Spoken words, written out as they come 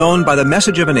known by the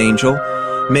message of an angel,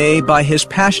 may, by his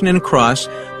passion and cross,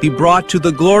 be brought to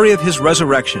the glory of his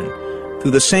resurrection,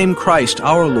 through the same Christ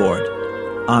our Lord.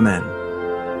 Amen.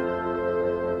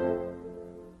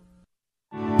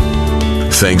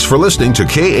 Thanks for listening to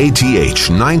KATH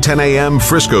 910 AM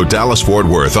Frisco, Dallas, Fort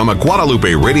Worth on the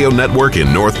Guadalupe Radio Network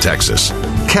in North Texas.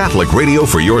 Catholic radio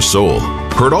for your soul.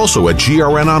 Heard also at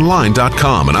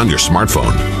grnonline.com and on your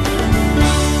smartphone.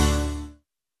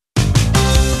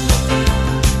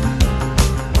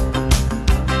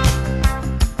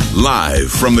 Live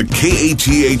from the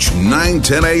KATH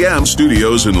 910 AM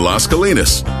studios in Las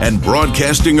Colinas and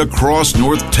broadcasting across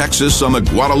North Texas on the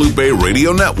Guadalupe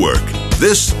Radio Network.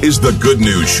 This is The Good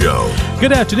News Show.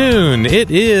 Good afternoon. It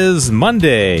is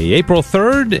Monday, April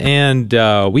 3rd, and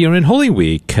we are in Holy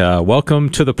Week. Welcome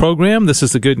to the program. This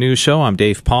is The Good News Show. I'm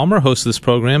Dave Palmer, host of this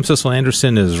program. Cecil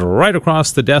Anderson is right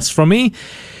across the desk from me.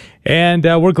 And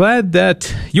we're glad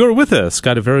that you're with us.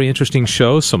 Got a very interesting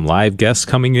show, some live guests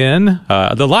coming in.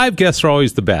 The live guests are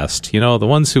always the best. You know, the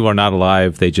ones who are not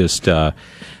alive, they just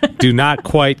do not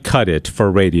quite cut it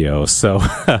for radio. So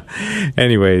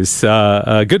anyways,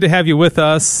 good to have you with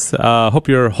us. Hope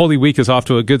your Holy Week is off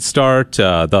to a good start.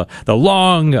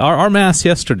 Our Mass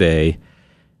yesterday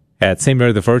at St.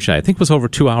 Mary the Virgin, I think, was over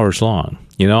 2 hours long.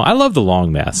 You know, I love the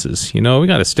long masses. You know, we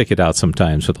got to stick it out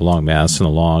sometimes with the long mass and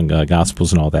the long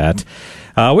gospels and all that.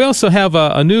 We also have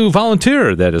a new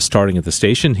volunteer that is starting at the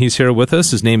station. He's here with us.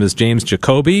 His name is James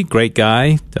Jacoby. Great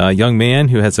guy, young man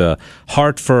who has a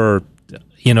heart for,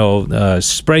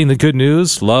 spreading the good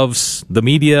news, loves the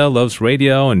media, loves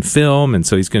radio and film, and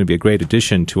so he's going to be a great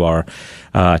addition to our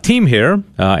team here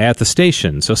at the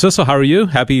station. So, Cecil, how are you?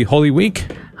 Happy Holy Week.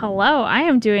 Hello, I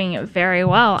am doing very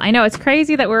well. I know it's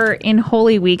crazy that we're in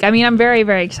Holy Week. I mean, I'm very,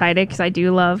 very excited because I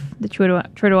do love the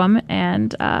Triduum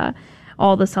and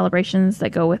all the celebrations that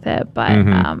go with it, but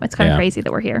it's kind of crazy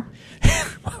that we're here.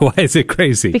 Why is it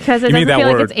crazy? Because it doesn't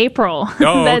feel like it's April.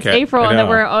 Oh, It's April and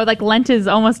that Lent is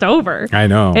almost over. I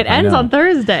know. It ends on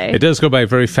Thursday. It does go by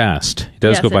very fast. It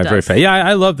does go by very fast. Yeah,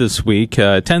 I love this week.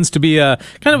 It tends to be a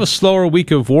kind of a slower week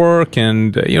of work,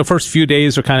 and first few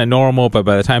days are kind of normal, but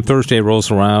by the time Thursday rolls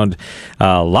around,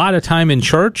 a lot of time in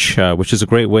church, which is a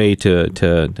great way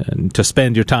to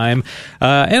spend your time.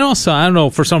 And also, I don't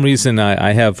know, for some reason,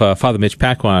 I have Father Mitch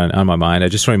Pacwa on my mind. I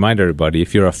just want to remind everybody,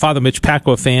 if you're a Father Mitch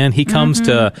Pacwa fan, he comes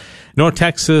to North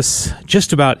Texas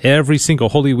just about every single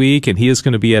Holy Week, and he is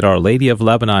going to be at Our Lady of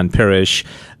Lebanon Parish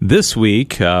this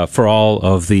week for all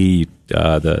of the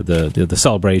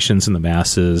celebrations and the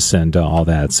masses and all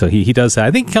that. So he does that.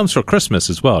 I think he comes for Christmas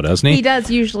as well, doesn't he? He does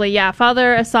usually, yeah.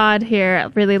 Father Assad here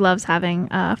really loves having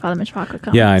Father Mitch Pacwa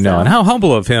come. Yeah, I know. So. And how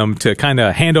humble of him to kind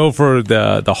of hand over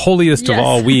the holiest of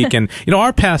all week. And,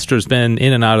 our pastor's been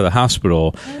in and out of the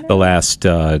hospital the last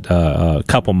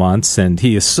couple months, and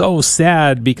he is so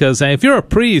sad because if you're a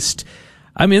priest,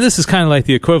 I mean, this is kind of like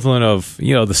the equivalent of,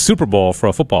 the Super Bowl for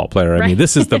a football player. I mean,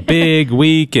 this is the big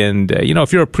week, and,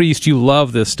 if you're a priest, you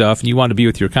love this stuff, and you want to be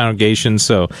with your congregation.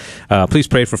 So please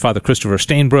pray for Father Christopher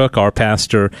Stainbrook, our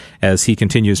pastor, as he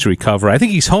continues to recover. I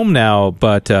think he's home now,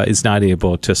 but is not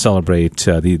able to celebrate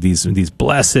these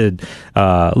blessed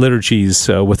liturgies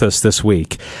with us this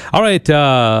week. All right,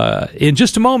 in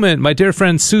just a moment, my dear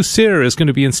friend Sue Cyr is going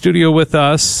to be in studio with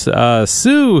us.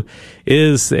 Sue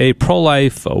is a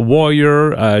pro-life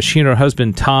warrior. She and her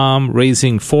husband Tom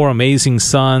raising 4 amazing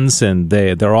sons, and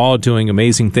they're all doing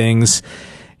amazing things.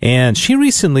 And she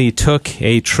recently took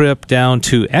a trip down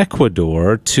to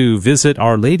Ecuador to visit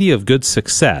Our Lady of Good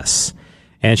Success.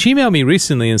 And she emailed me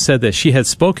recently and said that she had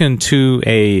spoken to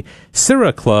a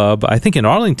Sira Club, I think in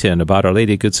Arlington, about Our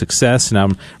Lady of Good Success. And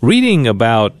I'm reading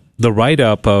about the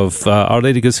write-up of Our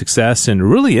Lady of Good Success, and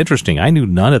really interesting. I knew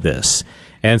none of this.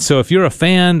 And so if you're a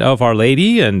fan of Our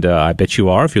Lady, and I bet you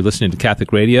are if you're listening to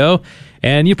Catholic radio,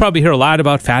 and you probably hear a lot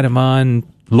about Fatima and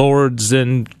Lourdes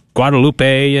and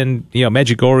Guadalupe and,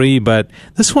 Medjugorje, but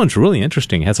this one's really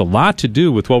interesting. It has a lot to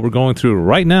do with what we're going through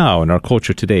right now in our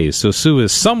culture today. So Sue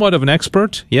is somewhat of an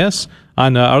expert, yes,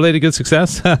 on Our Lady of Good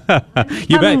Success.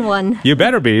 You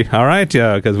better be, all right,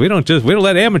 because we don't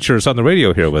let amateurs on the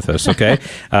radio here with us, okay?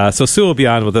 So Sue will be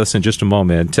on with us in just a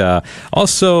moment.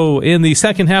 Also, in the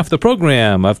second half of the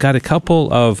program, I've got a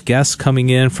couple of guests coming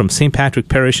in from St. Patrick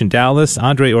Parish in Dallas,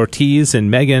 Andre Ortiz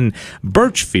and Megan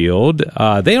Birchfield.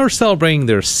 They are celebrating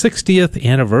their 60th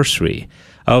anniversary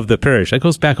of the parish. That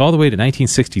goes back all the way to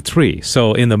 1963.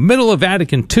 So in the middle of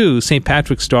Vatican II, St.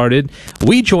 Patrick started.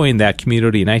 We joined that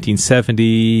community in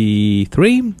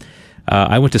 1973.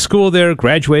 I went to school there,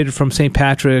 graduated from St.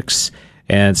 Patrick's,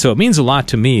 And so it means a lot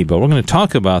to me, but we're going to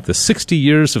talk about the 60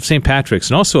 years of St. Patrick's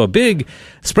and also a big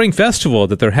spring festival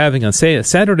that they're having on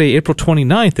Saturday, April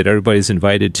 29th that everybody's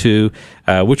invited to,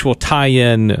 which will tie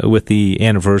in with the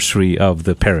anniversary of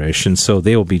the parish. And so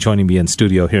they will be joining me in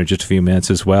studio here in just a few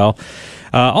minutes as well.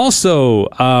 Also,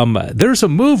 there's a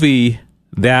movie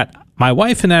that my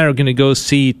wife and I are going to go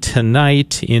see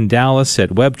tonight in Dallas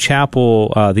at Webb Chapel,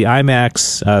 the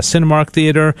IMAX Cinemark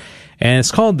Theater, and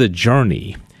it's called The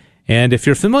Journey. And if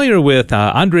you're familiar with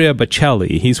Andrea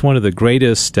Bocelli, he's one of the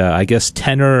greatest,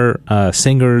 tenor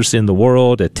singers in the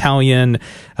world, Italian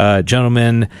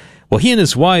gentleman. Well, he and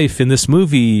his wife in this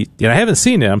movie, I haven't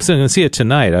seen it. I'm still going to see it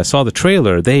tonight. I saw the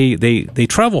trailer. They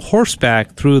travel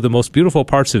horseback through the most beautiful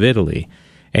parts of Italy.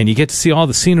 And you get to see all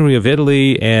the scenery of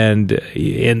Italy and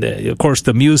of course,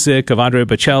 the music of Andrea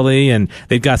Bocelli. And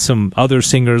they've got some other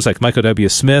singers like Michael W.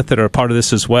 Smith that are a part of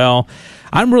this as well.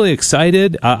 I'm really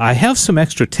excited. I have some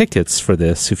extra tickets for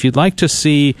this. If you'd like to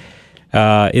see,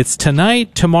 it's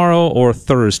tonight, tomorrow, or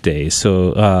Thursday.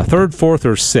 So 3rd, 4th,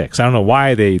 or 6th. I don't know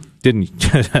why they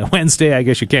didn't. Wednesday, I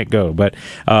guess you can't go. But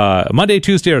Monday,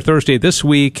 Tuesday, or Thursday this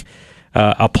week.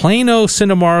 A Plano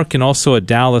Cinemark and also a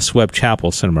Dallas Webb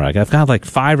Chapel Cinemark. I've got like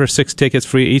 5 or 6 tickets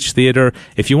for each theater.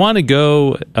 If you want to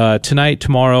go tonight,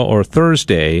 tomorrow, or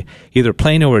Thursday, either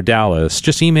Plano or Dallas,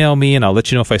 just email me and I'll let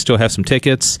you know if I still have some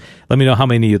tickets. Let me know how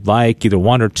many you'd like, either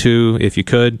 1 or 2 if you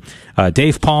could.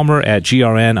 Dave Palmer at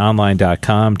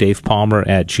grnonline.com. Dave Palmer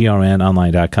at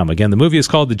grnonline.com. Again, the movie is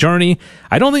called The Journey.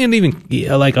 I don't think it even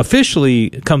officially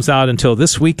comes out until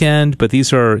this weekend, but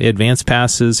these are advance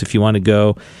passes if you want to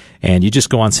go. And you just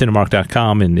go on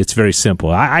Cinemark.com, and it's very simple.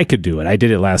 I could do it. I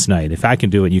did it last night. If I can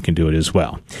do it, you can do it as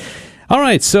well. All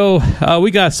right, so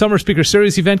we got Summer Speaker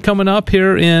Series event coming up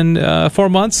here in 4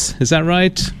 months. Is that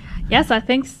right? Yes, I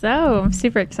think so. I'm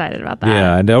super excited about that.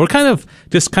 Yeah, and we're kind of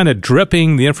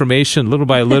dripping the information little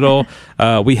by little.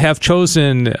 We have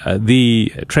chosen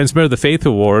the Transmitter of the Faith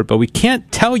Award, but we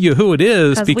can't tell you who it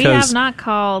is because we have not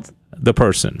called the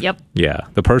person. Yep. Yeah,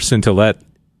 the person to let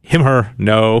him, her,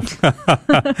 no.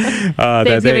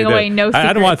 Dave's giving away no secrets.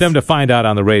 I don't want them to find out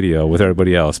on the radio with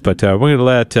everybody else, but we're going to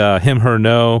let him, her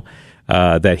know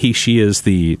that he, she is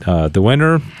the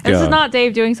winner. This is not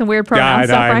Dave doing some weird pronoun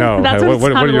stuff, right? I know. That's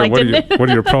what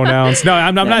are your pronouns? No,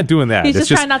 I'm not doing that. He's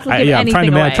just trying not to give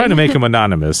anything away. I'm trying to make him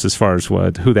anonymous as far as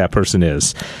who that person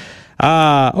is.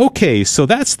 Okay, so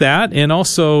that's that, and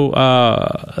also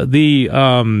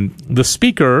the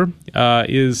speaker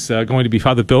is going to be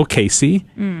Father Bill Casey.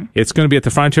 It's going to be at the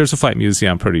Frontiers of Flight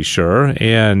Museum, I'm pretty sure,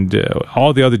 and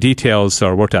all the other details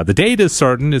are worked out. The date is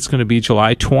certain. It's going to be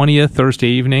July 20th, Thursday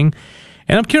evening,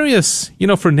 and I'm curious,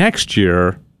 for next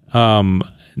year,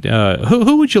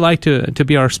 who would you like to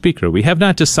be our speaker? We have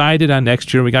not decided on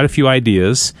next year. We got a few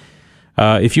ideas.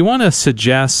 If you want to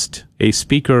suggest a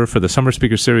speaker for the Summer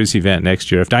Speaker Series event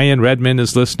next year, if Diane Redmond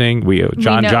is listening,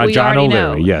 John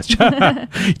O'Leary. Yes,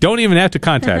 don't even have to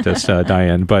contact us,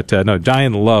 Diane. But no,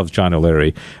 Diane loves John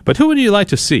O'Leary. But who would you like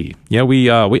to see? We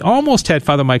almost had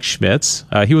Father Mike Schmitz.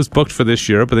 He was booked for this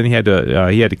year, but then he had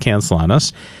to cancel on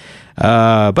us.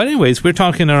 But anyways, we were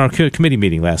talking in our committee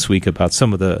meeting last week about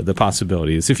some of the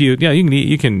possibilities. If you can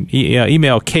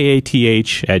email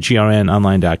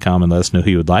kath@grnonline.com and let us know who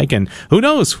you would like, and who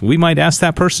knows, we might ask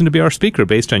that person to be our speaker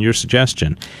based on your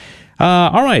suggestion.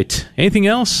 All right, anything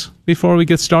else before we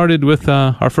get started with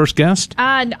our first guest?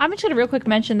 I'm just going to real quick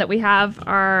mention that we have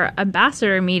our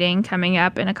ambassador meeting coming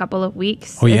up in a couple of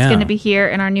weeks. Oh, yeah. It's going to be here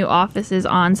in our new offices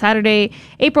on Saturday,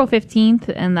 April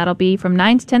 15th, and that'll be from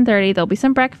 9 to 10:30. There'll be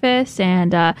some breakfast,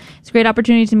 and it's a great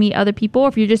opportunity to meet other people.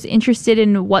 If you're just interested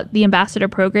in what the ambassador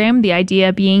program, the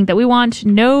idea being that we want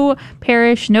no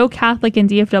parish, no Catholic in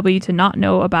DFW to not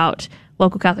know about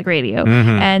local Catholic radio.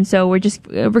 And so we're just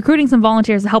recruiting some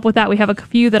volunteers to help with that. We have a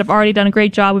few that have already done a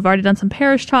great job. We've already done some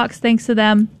parish talks thanks to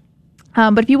them.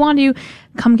 But if you want to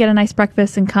come get a nice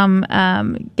breakfast and come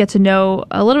get to know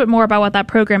a little bit more about what that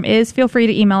program is, feel free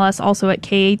to email us also at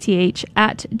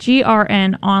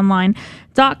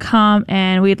kath@grnonline.com,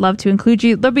 and we'd love to include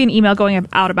you. There'll be an email going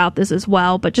out about this as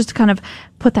well, but just to kind of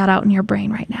put that out in your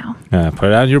brain right now. Put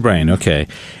it out in your brain, okay.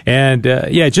 And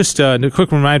just a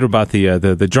quick reminder about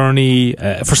the journey.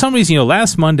 For some reason,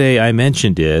 last Monday I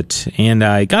mentioned it, and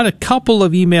I got a couple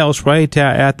of emails right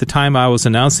at the time I was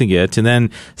announcing it, and then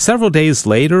several days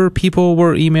later, people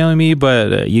were emailing me,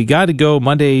 but you got to go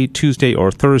Monday, Tuesday,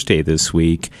 or Thursday this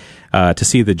week to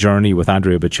see The Journey with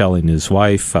Andrea Bocelli and his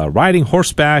wife, riding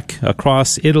horseback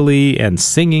across Italy and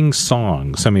singing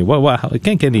songs. I mean, it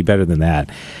can't get any better than that.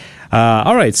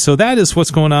 All right, so that is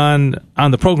what's going on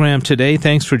the program today.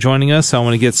 Thanks for joining us. I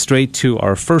want to get straight to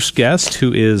our first guest,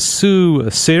 who is Sue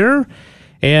Cyr.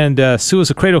 And Sue is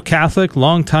a cradle Catholic,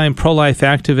 longtime pro-life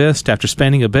activist. After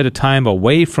spending a bit of time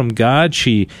away from God,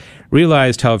 she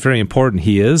realized how very important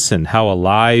he is and how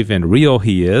alive and real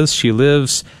he is. She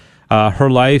lives her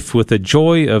life with the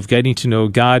joy of getting to know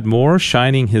God more,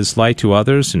 shining his light to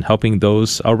others, and helping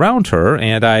those around her.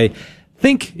 And I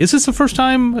think, is this the first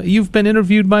time you've been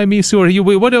interviewed by me, Sue?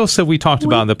 Or what else have we talked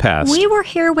about in the past? We were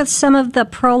here with some of the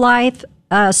pro-life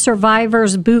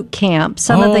survivors boot camp,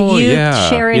 some of the youth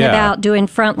sharing about doing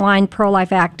frontline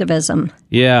pro-life activism.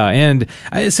 Yeah, and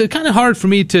it's kind of hard for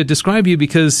me to describe you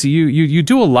because you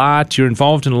do a lot, you're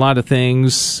involved in a lot of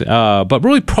things, but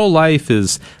really pro-life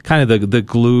is kind of the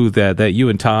glue that you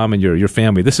and Tom and your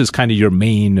family, this is kind of your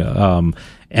main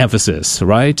emphasis,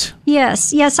 right?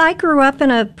 Yes, I grew up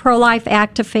in a pro-life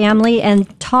active family,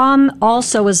 and Tom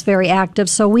also was very active,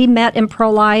 so we met in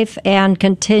pro-life and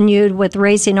continued with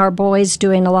raising our boys,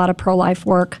 doing a lot of pro-life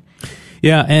work.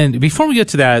 Yeah, and before we get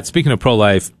to that, speaking of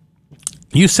pro-life,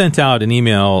 you sent out an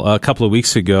email a couple of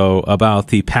weeks ago about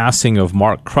the passing of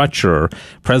Mark Crutcher,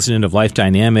 president of Life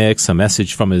Dynamics, a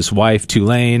message from his wife,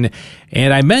 Tulane.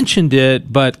 And I mentioned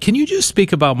it, but can you just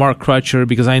speak about Mark Crutcher?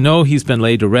 Because I know he's been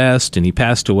laid to rest and he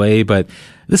passed away, but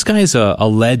this guy is a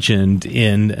legend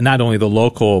in not only the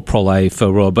local pro-life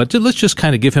world, but let's just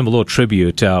kind of give him a little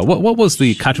tribute. What was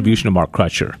the contribution of Mark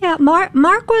Crutcher? Yeah,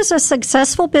 Mark was a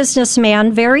successful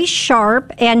businessman, very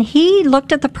sharp, and he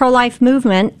looked at the pro-life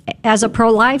movement as a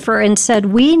pro-lifer and said,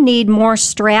 we need more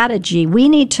strategy. We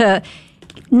need to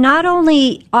not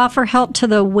only offer help to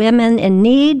the women in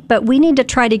need, but we need to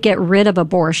try to get rid of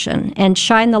abortion and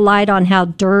shine the light on how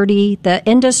dirty the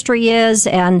industry is.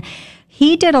 And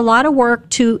he did a lot of work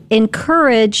to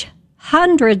encourage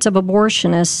hundreds of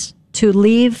abortionists to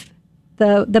leave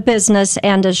the business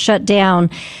and to shut down.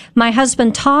 My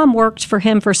husband, Tom, worked for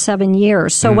him for 7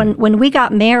 years. So when we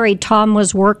got married, Tom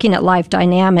was working at Life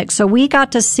Dynamics. So we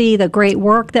got to see the great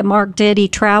work that Mark did. He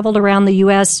traveled around the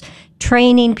U.S.,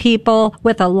 training people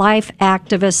with a life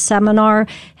activist seminar,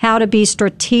 how to be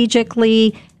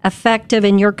strategically effective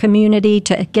in your community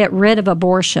to get rid of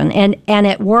abortion. And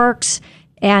it works,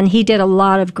 and he did a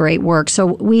lot of great work. So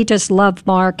we just love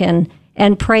Mark and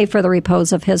pray for the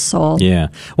repose of his soul. Yeah.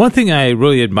 One thing I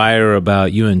really admire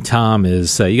about you and Tom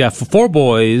is you got 4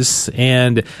 boys,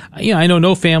 and I know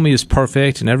no family is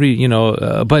perfect, and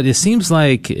but it seems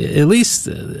like at least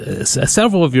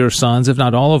several of your sons, if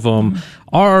not all of them,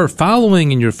 are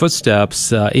following in your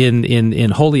footsteps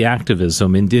in holy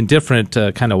activism in different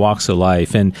kind of walks of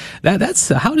life. And that's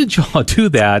how did you all do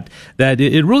that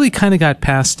it really kind of got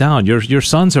passed down? Your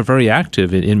sons are very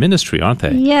active in ministry, aren't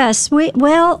they? Yes.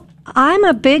 I'm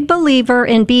a big believer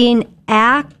in being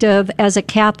active as a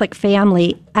Catholic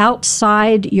family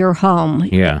outside your home.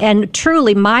 Yeah. And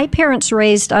truly, my parents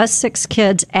raised us 6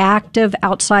 kids active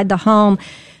outside the home.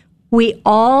 We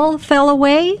all fell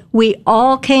away. We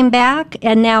all came back.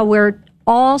 And now we're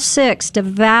all 6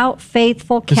 devout,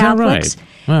 faithful Catholics. Is that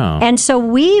right? Wow. And so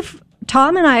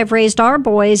Tom and I have raised our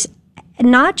boys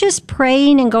not just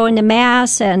praying and going to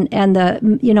Mass and the,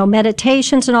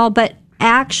 meditations and all, but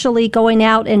actually going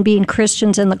out and being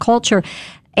Christians in the culture.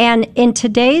 And in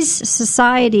today's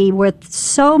society, with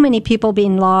so many people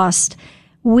being lost,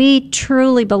 we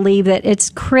truly believe that it's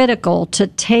critical to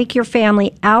take your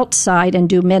family outside and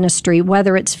do ministry,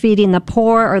 whether it's feeding the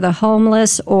poor or the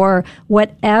homeless or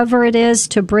whatever it is,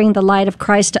 to bring the light of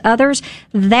Christ to others.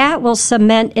 That will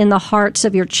cement in the hearts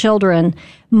of your children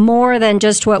more than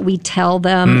just what we tell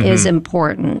them is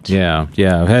important. Yeah.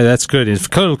 Hey, that's good.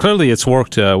 Clearly it's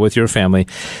worked with your family.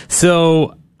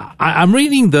 So I'm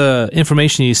reading the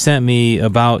information you sent me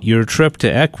about your trip to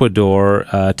Ecuador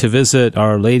to visit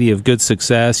Our Lady of Good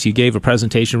Success. You gave a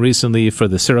presentation recently for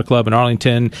the Sierra Club in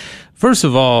Arlington. First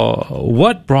of all,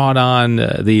 what brought on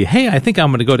hey, I think I'm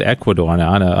going to go to Ecuador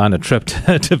on a trip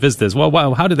to visit this?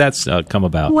 Well, how did that come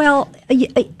about? Well,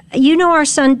 our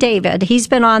son David, he's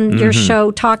been on your show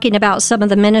talking about some of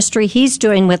the ministry he's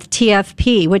doing with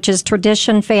TFP, which is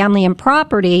Tradition, Family, and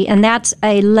Property, and that's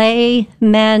a lay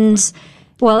men's.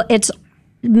 Well, it's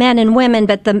men and women,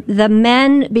 but the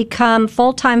men become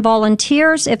full-time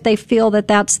volunteers if they feel that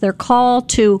that's their call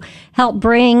to help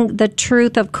bring the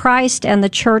truth of Christ and the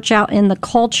church out in the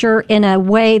culture in a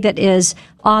way that is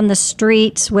on the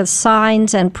streets with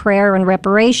signs and prayer and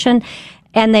reparation.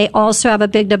 And they also have a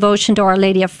big devotion to Our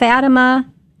Lady of Fatima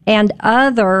and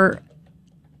other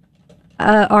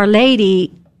Our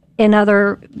Lady in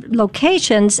other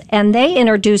locations, and they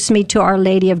introduced me to Our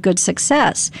Lady of Good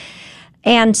Success.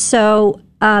 And so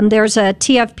there's a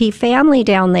TFP family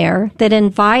down there that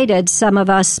invited some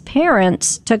of us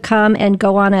parents to come and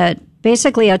go on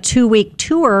basically a 2-week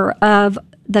tour of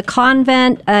the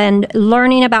convent and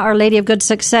learning about Our Lady of Good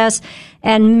Success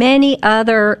and many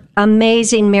other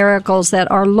amazing miracles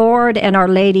that our Lord and Our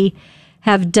Lady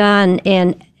have done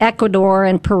in Ecuador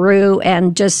and Peru,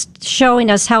 and just showing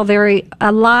us how very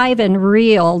alive and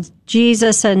real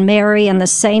Jesus and Mary and the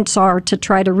saints are to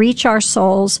try to reach our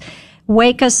souls,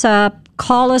 wake us up,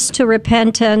 call us to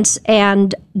repentance,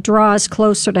 and draw us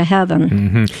closer to heaven.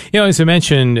 Mm-hmm. As I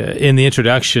mentioned in the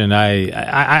introduction,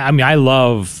 I mean, I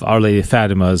love Our Lady of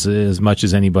Fatima as much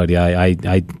as anybody.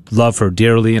 I love her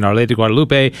dearly, and Our Lady of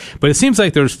Guadalupe. But it seems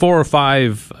like there's 4 or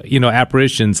 5,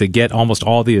 apparitions that get almost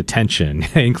all the attention,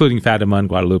 including Fatima and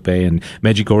Guadalupe, and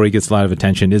Medjugorje gets a lot of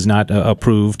attention, is not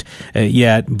approved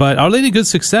yet. But Our Lady of Good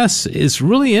Success is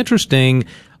really interesting.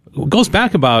 It goes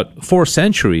back about 4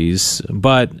 centuries,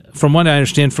 but from what I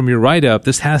understand from your write-up,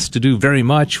 this has to do very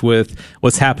much with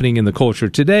what's happening in the culture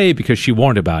today because she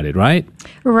warned about it, right?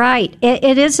 Right.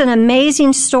 It is an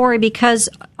amazing story because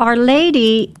Our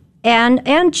Lady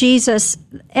and Jesus,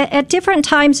 at different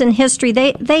times in history,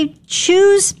 they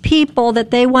choose people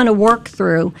that they want to work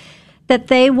through, that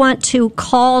they want to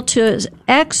call to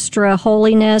extra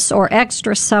holiness or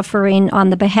extra suffering on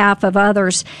the behalf of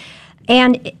others.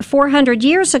 And 400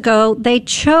 years ago, they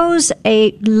chose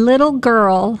a little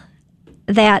girl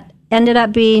that ended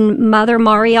up being Mother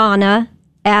Mariana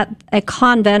at a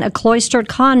convent, a cloistered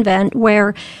convent,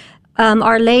 where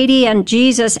Our Lady and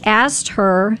Jesus asked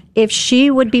her if she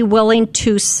would be willing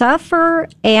to suffer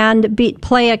and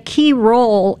play a key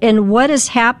role in what is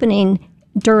happening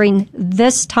during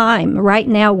this time, right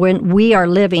now when we are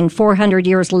living 400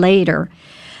 years later.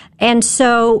 And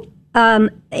so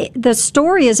the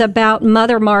story is about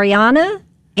Mother Mariana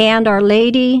and Our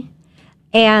Lady,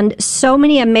 and so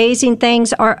many amazing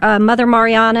things. Mother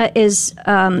Mariana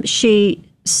she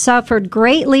suffered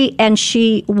greatly, and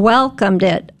she welcomed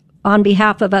it on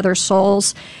behalf of other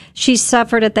souls. She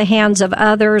suffered at the hands of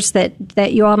others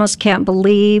that you almost can't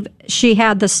believe. She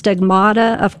had the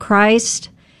stigmata of Christ.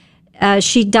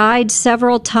 She died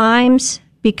several times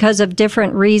because of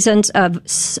different reasons of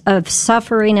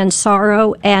suffering and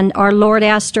sorrow. And our Lord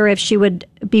asked her if she would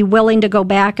be willing to go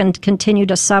back and continue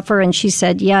to suffer, and she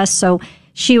said yes. So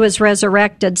she was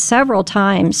resurrected several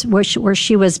times where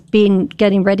she was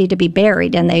getting ready to be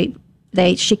buried, and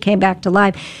she came back to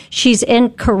life. She's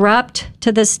incorrupt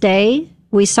to this day.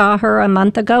 We saw her a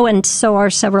month ago, and so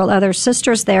are several other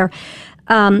sisters there.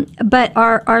 But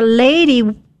Our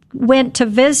Lady went to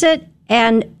visit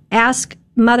and ask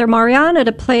Mother Mariana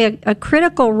to play a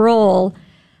critical role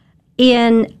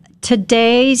in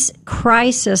today's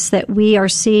crisis that we are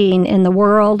seeing in the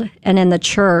world and in the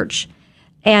church.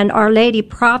 And Our Lady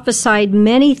prophesied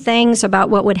many things about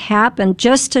what would happen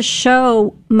just to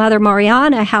show Mother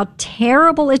Mariana how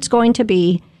terrible it's going to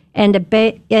be, and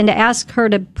to ask her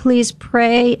to please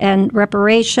pray and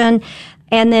reparation,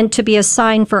 and then to be a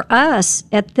sign for us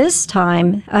at this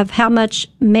time of how much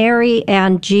Mary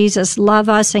and Jesus love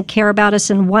us and care about us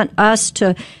and want us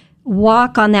to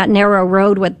walk on that narrow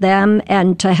road with them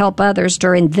and to help others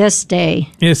during this day.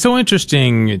 It's so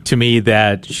interesting to me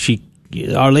that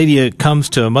Our Lady comes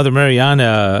to Mother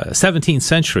Mariana 17th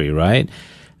century, right?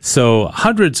 So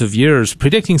hundreds of years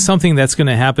predicting something that's going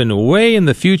to happen way in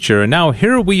the future. And now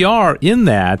here we are in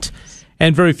that.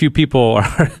 And very few people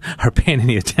are paying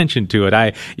any attention to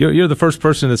it. You're the first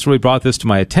person that's really brought this to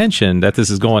my attention that this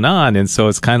is going on, and so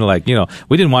it's kind of like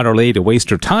we didn't want Our Lady to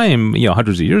waste her time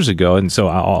hundreds of years ago, and so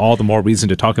all the more reason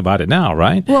to talk about it now,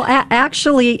 right? Well,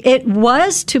 actually, it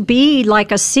was to be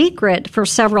like a secret for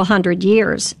several hundred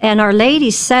years, and Our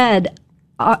Lady said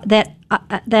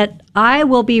that I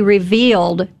will be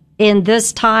revealed in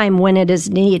this time when it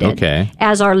is needed,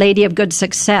 as Our Lady of Good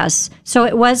Success. So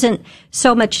it wasn't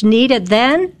so much needed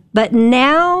then, but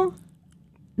now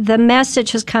the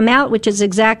message has come out, which is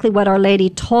exactly what Our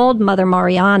Lady told Mother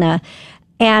Mariana.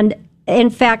 And in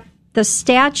fact, the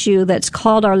statue that's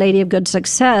called Our Lady of Good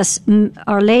Success,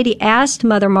 Our Lady asked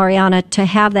Mother Mariana to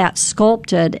have that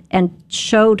sculpted and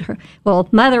showed her. Well,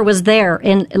 Mother was there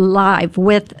live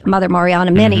with Mother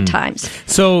Mariana many times.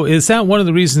 So is that one of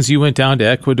the reasons you went down to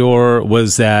Ecuador,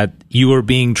 was that you were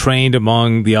being trained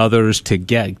among the others to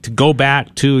go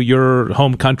back to your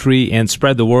home country and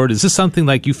spread the word? Is this something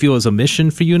like you feel is a mission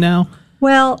for you now?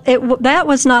 Well, that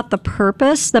was not the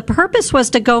purpose. The purpose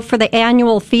was to go for the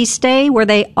annual feast day where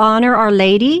they honor Our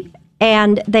Lady,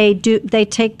 and they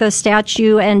take the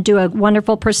statue and do a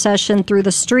wonderful procession through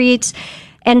the streets.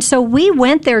 And so we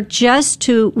went there just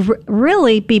to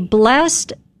really be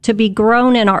blessed, to be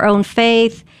grown in our own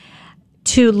faith,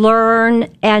 to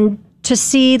learn and to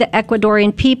see the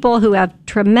Ecuadorian people who have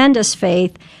tremendous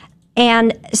faith.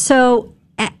 And so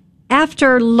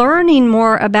after learning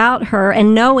more about her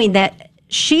and knowing that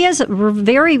she is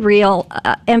very real,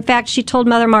 in fact, she told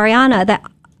Mother Mariana that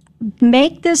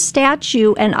make this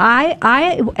statue, and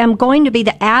I am going to be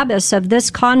the abbess of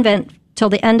this convent till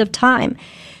the end of time.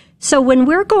 So when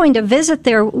we're going to visit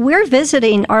there, we're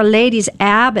visiting Our Lady's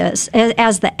abbess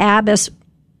as the abbess.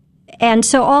 And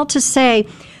so all to say,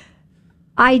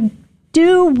 I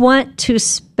do want to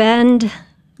spend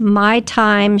my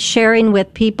time sharing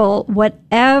with people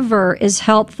whatever is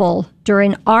helpful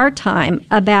during our time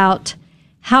about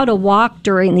how to walk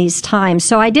during these times.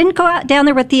 So I didn't go out down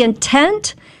there with the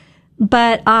intent,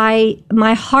 but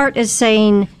my heart is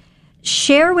saying,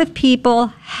 share with people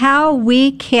how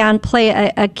we can play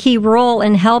a key role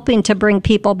in helping to bring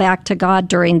people back to God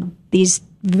during these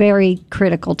very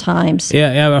critical times.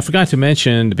 Yeah, I forgot to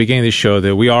mention at the beginning of the show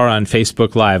that we are on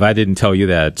Facebook Live. I didn't tell you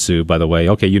that, Sue, by the way.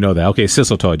 Okay, you know that. Okay,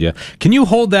 Sissel told you. Can you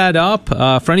hold that up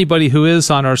for anybody who is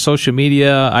on our social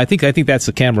media? I think that's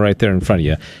the camera right there in front of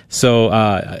you. So,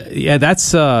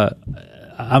 that's...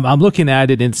 I'm looking at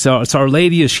it, and so it's Our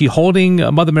Lady. Is she holding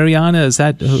Mother Mariana? Is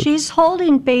that who? She's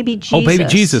holding baby Jesus. Oh, baby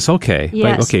Jesus. Okay,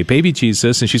 yes. Okay, baby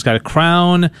Jesus, and she's got a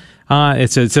crown.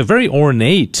 It's a very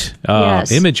ornate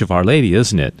image of Our Lady,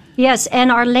 isn't it? Yes,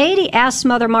 and Our Lady asked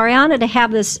Mother Mariana to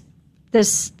have this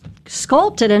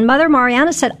sculpted, and Mother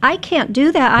Mariana said, "I can't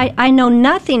do that. I know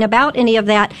nothing about any of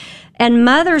that." And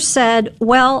Mother said,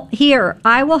 "Well, here,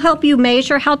 I will help you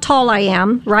measure how tall I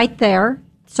am, right there."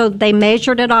 So they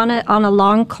measured it on a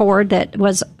long cord that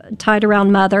was tied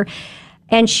around Mother.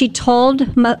 And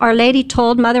Our Lady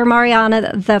told Mother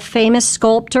Mariana, the famous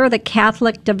sculptor, the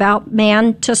Catholic devout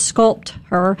man, to sculpt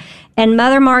her. And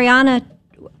Mother Mariana,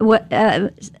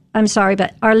 I'm sorry,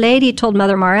 but Our Lady told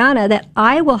Mother Mariana that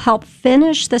I will help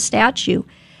finish the statue.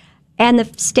 And the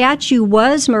statue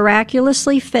was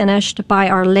miraculously finished by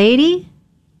Our Lady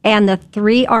and the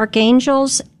 3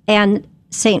 archangels and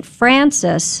St.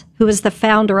 Francis, who was the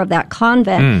founder of that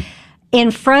convent,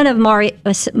 in front of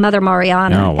Mother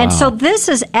Mariana. Oh, wow. And so this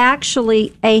is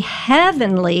actually a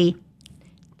heavenly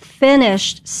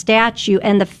finished statue,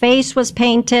 and the face was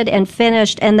painted and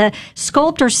finished, and the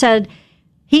sculptor said,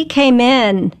 he came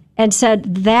in and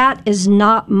said, that is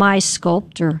not my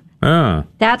sculptor.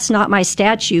 That's not my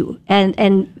statue.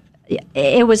 And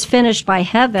it was finished by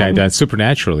heaven. That's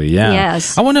supernaturally, yeah.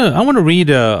 Yes. I want to read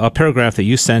a paragraph that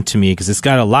you sent to me because it's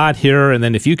got a lot here, and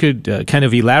then if you could kind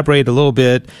of elaborate a little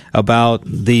bit about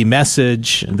the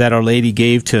message that Our Lady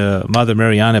gave to Mother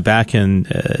Mariana back in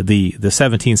the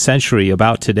 17th century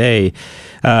about today.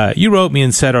 You wrote me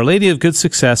and said, Our Lady of Good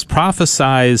Success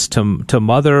prophesies to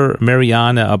Mother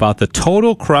Mariana about the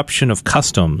total corruption of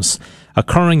customs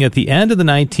occurring at the end of the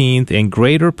 19th and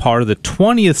greater part of the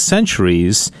 20th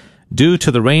centuries due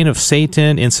to the reign of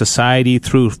Satan in society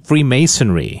through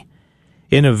Freemasonry.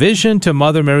 In a vision to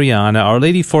Mother Mariana, Our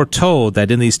Lady foretold that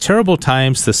in these terrible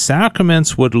times the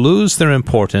sacraments would lose their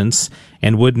importance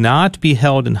and would not be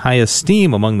held in high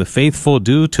esteem among the faithful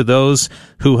due to those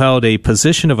who held a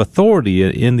position of authority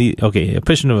in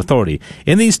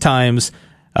these times.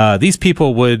 These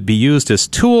people would be used as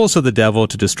tools of the devil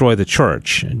to destroy the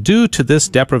church. Due to this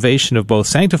deprivation of both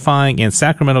sanctifying and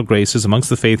sacramental graces amongst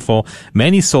the faithful,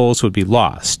 many souls would be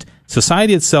lost.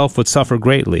 Society itself would suffer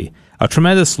greatly. A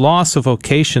tremendous loss of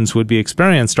vocations would be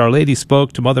experienced. Our Lady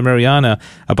spoke to Mother Mariana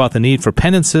about the need for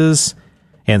penances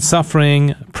and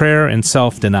suffering, prayer, and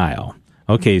self-denial.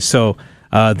 Okay, so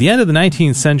the end of the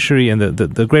 19th century and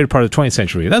the greater part of the 20th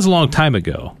century, that's a long time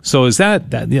ago. So is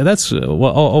that's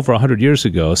over 100 years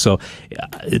ago. So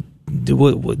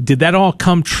did that all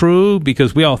come true?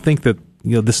 Because we all think that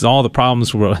this is all the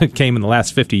problems came in the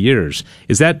last 50 years.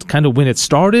 Is that kind of when it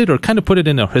started, or kind of put it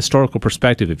in a historical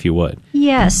perspective, if you would?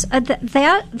 Yes,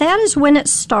 that is when it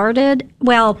started.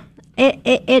 Well,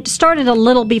 it started a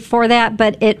little before that,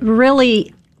 but it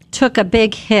really took a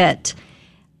big hit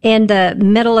in the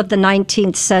middle of the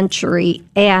 19th century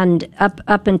and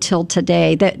up until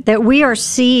today, that we are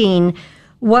seeing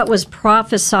what was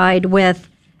prophesied with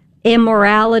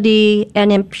immorality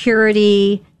and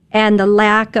impurity and the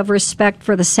lack of respect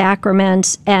for the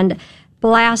sacraments and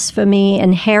blasphemy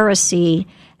and heresy.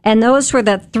 And those were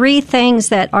the 3 things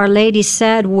that Our Lady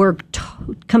said were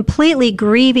completely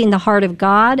grieving the heart of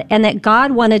God, and that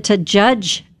God wanted to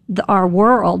judge our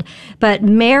world. But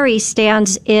Mary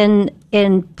stands in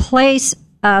place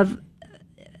of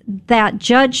that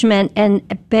judgment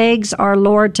and begs our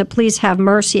Lord to please have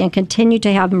mercy and continue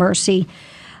to have mercy.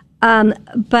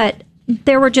 But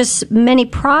there were just many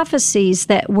prophecies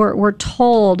that were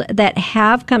told that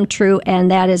have come true,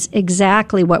 and that is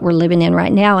exactly what we're living in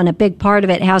right now. And a big part of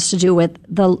it has to do with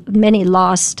the many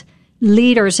lost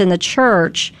leaders in the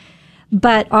church.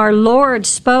 But our Lord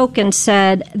spoke and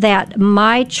said that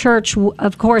my church,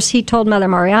 of course, he told Mother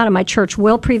Mariana, my church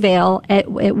will prevail. It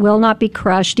will not be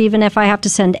crushed, even if I have to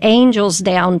send angels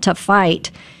down to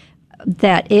fight,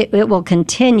 that it will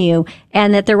continue,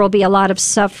 and that there will be a lot of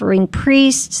suffering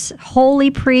priests,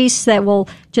 holy priests, that will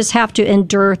just have to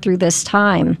endure through this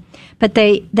time. But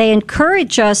they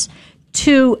encourage us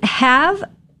to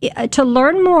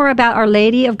learn more about Our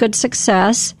Lady of Good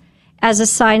Success as a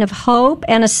sign of hope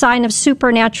and a sign of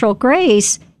supernatural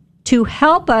grace to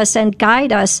help us and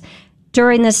guide us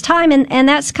during this time. And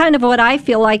that's kind of what I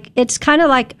feel like. It's kind of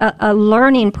like a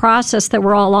learning process that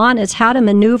we're all on, is how to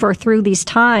maneuver through these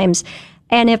times.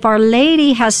 And if Our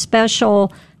Lady has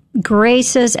special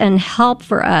graces and help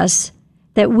for us,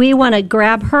 that we want to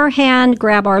grab her hand,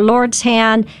 grab our Lord's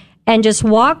hand, and just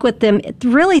walk with them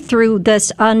really through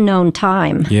this unknown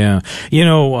time. Yeah.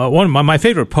 One of my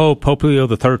favorite Pope, Pope Leo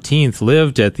XIII,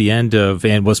 lived at the end of,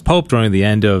 and was Pope during the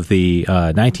end of the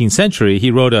 19th century.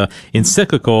 He wrote a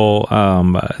encyclical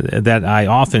that I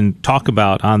often talk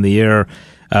about on the air,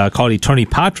 called Eterni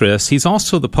Patris. He's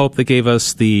also the Pope that gave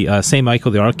us the St.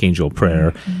 Michael the Archangel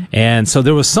prayer. Mm-hmm. And so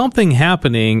there was something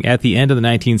happening at the end of the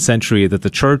 19th century that the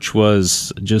church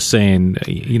was just saying,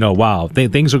 wow,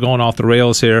 things are going off the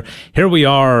rails here. Here we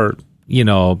are,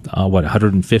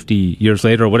 150 years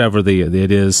later, or whatever it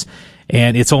is,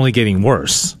 and it's only getting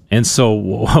worse. And so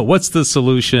what's the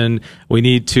solution? We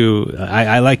need to,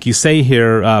 I like you say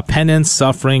here, penance,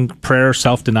 suffering, prayer,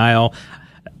 self-denial.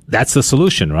 That's the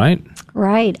solution, right?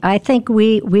 Right. I think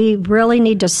we really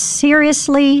need to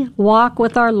seriously walk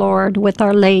with our Lord, with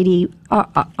Our Lady.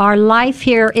 Our life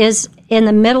here is in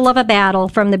the middle of a battle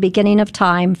from the beginning of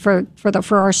time for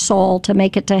our soul to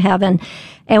make it to heaven.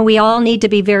 And we all need to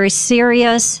be very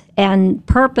serious and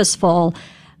purposeful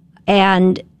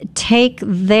and take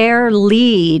their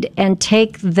lead and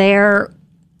take their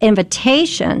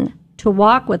invitation to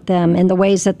walk with them in the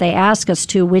ways that they ask us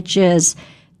to, which is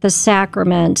the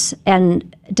sacraments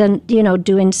and,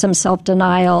 doing some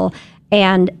self-denial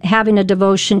and having a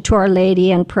devotion to Our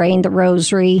Lady and praying the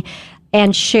rosary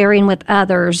and sharing with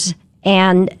others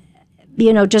and,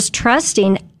 just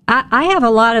trusting. I have a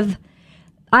lot of,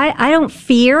 I don't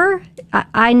fear.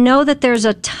 I know that there's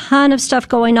a ton of stuff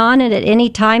going on, and at any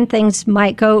time things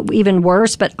might go even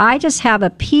worse, but I just have a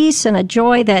peace and a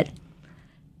joy that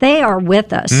they are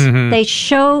with us. Mm-hmm. They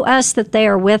show us that they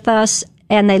are with us,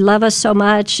 and they love us so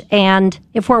much. And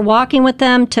if we're walking with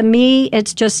them, to me,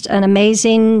 it's just an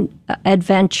amazing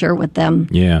adventure with them.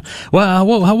 Yeah. Well,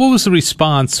 what was the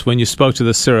response when you spoke to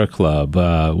the Sierra Club?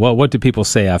 What did people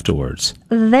say afterwards?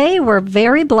 They were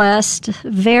very blessed,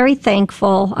 very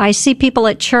thankful. I see people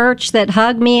at church that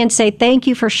hug me and say, thank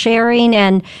you for sharing.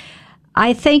 And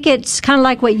I think it's kind of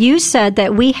like what you said,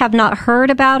 that we have not heard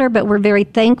about her, but we're very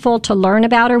thankful to learn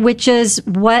about her, which is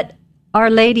what Our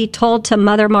Lady told to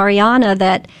Mother Mariana,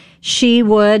 that she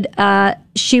would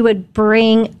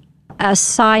bring a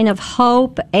sign of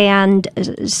hope and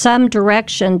some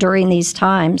direction during these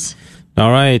times.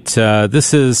 All right.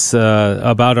 This is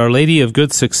about Our Lady of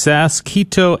Good Success,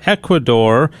 Quito,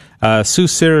 Ecuador. Sue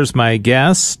Cyr is my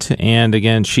guest, and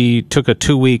again, she took a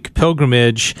 2-week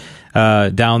pilgrimage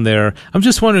down there. I'm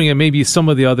just wondering, maybe some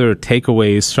of the other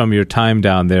takeaways from your time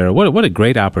down there. What a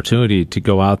great opportunity to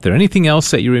go out there. Anything else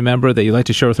that you remember that you'd like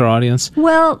to share with our audience?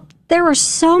 Well, there were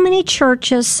so many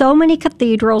churches, so many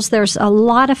cathedrals. There's a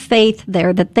lot of faith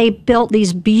there, that they built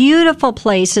these beautiful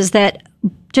places that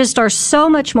just are so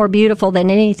much more beautiful than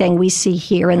anything we see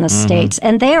here in the States.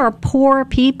 And they are poor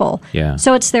people. Yeah.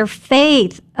 So it's their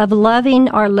faith of loving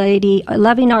Our Lady,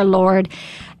 loving our Lord,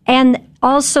 and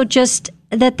also just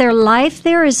that their life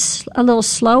there is a little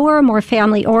slower, more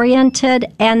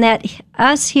family-oriented, and that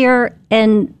us here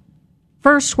in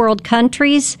first world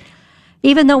countries,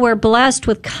 even though we're blessed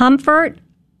with comfort,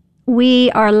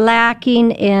 we are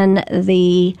lacking in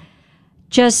the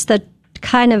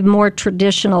kind of more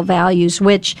traditional values,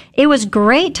 which it was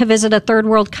great to visit a third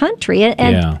world country.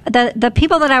 And the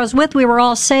people that I was with, we were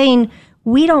all saying,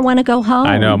 we don't want to go home.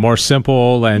 I know, more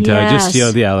simple and just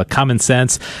common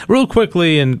sense. Real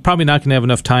quickly, and probably not going to have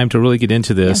enough time to really get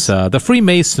into this. The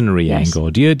Freemasonry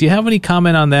angle. Do you have any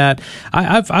comment on that?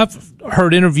 I've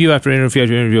heard interview after interview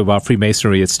after interview about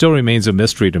Freemasonry. It still remains a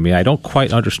mystery to me. I don't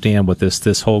quite understand what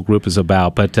this whole group is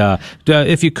about. But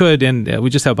if you could, and we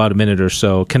just have about a minute or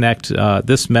so, connect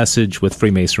this message with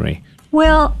Freemasonry.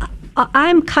 Well,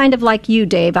 I'm kind of like you,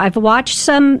 Dave. I've watched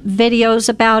some videos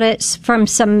about it from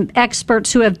some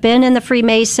experts who have been in the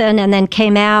Freemason and then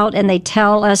came out, and they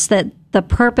tell us that the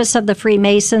purpose of the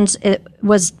Freemasons, it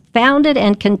was founded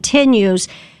and continues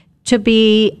to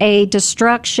be a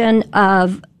destruction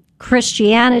of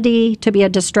Christianity, to be a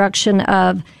destruction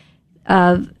of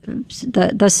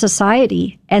the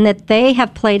society, and that they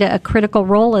have played a critical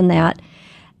role in that.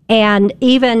 And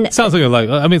even sounds like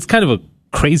I mean, it's kind of a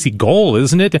crazy goal,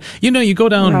 isn't it? You know, you go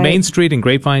down Main Street in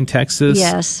Grapevine, Texas.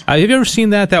 Yes. Have you ever seen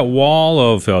that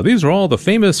wall of these are all the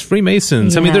famous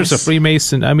Freemasons? Yes. I mean, there's a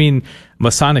Freemason. I mean,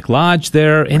 Masonic Lodge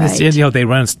there, and it's, you know, they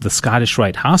run the Scottish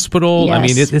Rite Hospital. Yes. I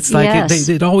mean, it's like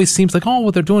it always seems like, oh,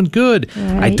 well, they're doing good.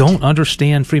 Right. I don't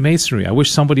understand Freemasonry. I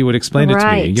wish somebody would explain it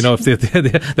to me. You know,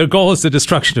 if their goal is the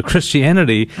destruction of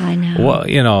Christianity, I know. Well,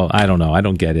 you know, I don't know. I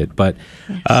don't get it, but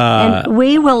and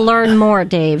we will learn more,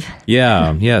 Dave.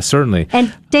 Yeah, certainly.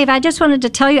 And Dave, I just wanted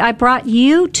to tell you, I brought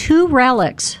you 2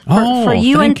 relics for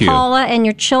you and Paula and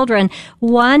your children.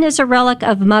 One is a relic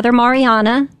of Mother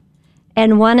Mariana,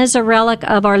 and one is a relic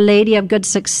of Our Lady of Good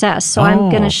Success. So I'm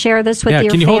going to share this with your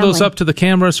family. Can you hold those up to the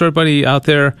camera so everybody out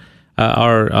there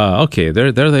okay,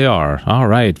 there they are. All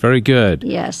right, very good.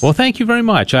 Yes. Well, thank you very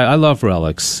much. I love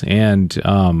relics, and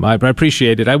I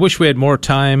appreciate it. I wish we had more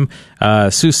time.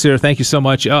 Sue Cyr, thank you so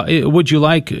much. Would you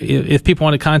like, if people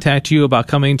want to contact you about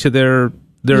coming to their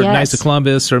Knights of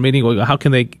Columbus or meeting, how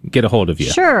can they get a hold of you?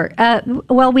 Sure.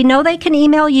 Well, we know they can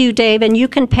email you, Dave, and you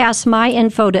can pass my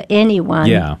info to anyone.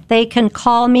 Yeah. They can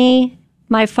call me.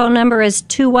 My phone number is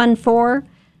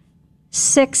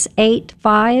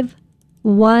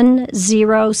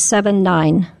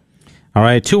 214-685-1079. All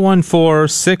right,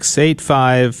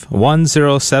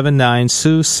 214-685-1079.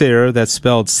 Sue Cyr, that's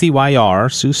spelled C-Y-R,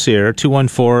 Sue Cyr,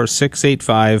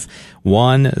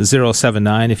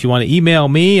 214-685-1079. If you want to email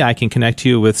me, I can connect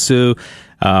you with Sue.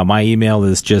 My email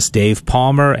is just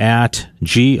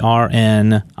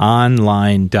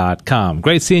davepalmer@grnonline.com.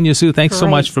 Great seeing you, Sue. Thanks so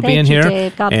much for being here.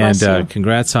 Dave. God bless you.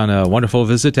 Congrats on a wonderful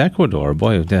visit to Ecuador.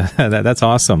 Boy, that's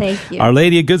awesome. Thank you. Our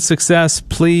Lady of Good Success,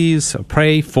 please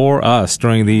pray for us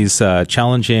during these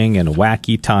challenging and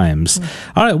wacky times.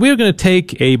 All right, we are going to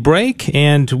take a break,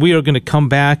 and we are going to come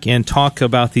back and talk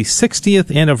about the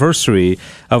 60th anniversary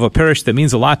of a parish that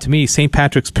means a lot to me, St.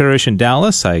 Patrick's Parish in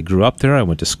Dallas. I grew up there. I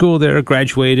went to school there,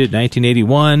 graduated in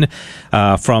 1981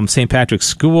 from St. Patrick's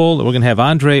School. We're going to have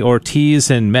Andre Ortiz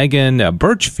and Megan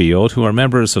Birchfield, who are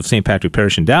members of St. Patrick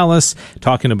Parish in Dallas,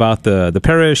 talking about the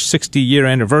parish 60-year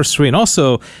anniversary, and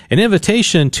also an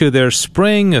invitation to their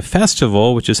spring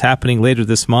festival, which is happening later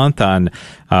this month on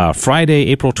Friday,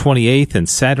 April 28th, and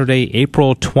Saturday,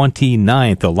 April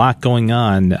 29th. A lot going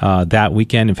on that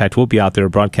weekend. In fact, we'll be out there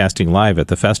broadcasting live at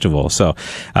the festival. So,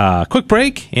 quick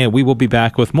break, and we will be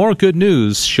back with more Good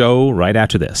News show right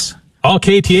after this. All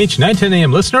KATH 910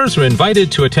 AM listeners are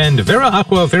invited to attend Vera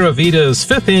Aqua Vera Vita's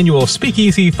 5th annual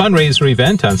Speakeasy fundraiser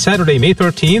event on Saturday, May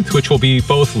 13th, which will be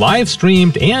both live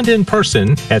streamed and in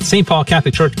person at St. Paul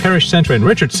Catholic Church Parish Center in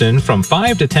Richardson from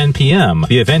 5 to 10 p.m.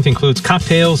 The event includes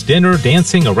cocktails, dinner,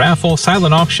 dancing, a raffle,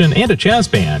 silent auction, and a jazz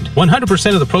band.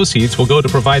 100% of the proceeds will go to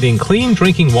providing clean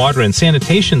drinking water and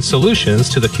sanitation solutions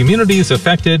to the communities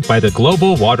affected by the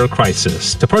global water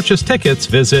crisis. To purchase tickets,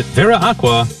 visit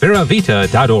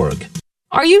veraaquaveravita.org.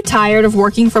 Are you tired of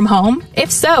working from home?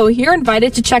 If so, you're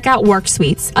invited to check out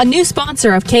WorkSuites, a new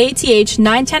sponsor of KATH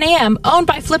 910 AM, owned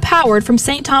by Flip Howard from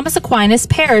St. Thomas Aquinas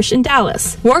Parish in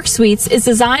Dallas. WorkSuites is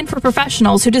designed for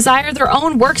professionals who desire their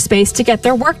own workspace to get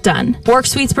their work done.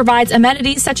 WorkSuites provides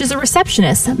amenities such as a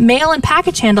receptionist, mail and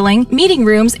package handling, meeting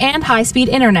rooms, and high-speed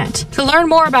internet. To learn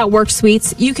more about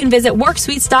WorkSuites, you can visit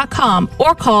worksuites.com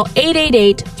or call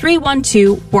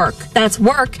 888-312-WORK. That's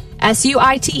work,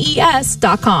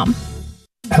 SUITES.com.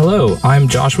 Hello, I'm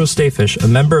Joshua Stayfish, a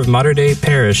member of Mater Dei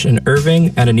Parish in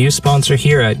Irving and a new sponsor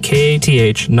here at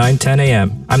KATH 910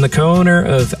 AM. I'm the co-owner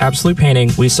of Absolute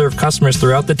Painting. We serve customers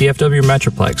throughout the DFW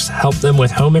Metroplex, help them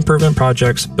with home improvement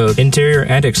projects, both interior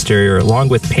and exterior, along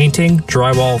with painting,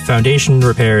 drywall, foundation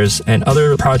repairs, and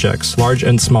other projects, large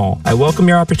and small. I welcome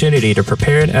your opportunity to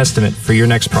prepare an estimate for your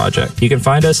next project. You can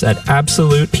find us at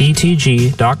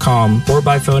absoluteptg.com or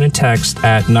by phone and text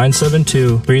at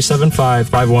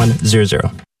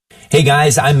 972-375-5100. Hey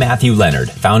guys, I'm Matthew Leonard,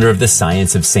 founder of the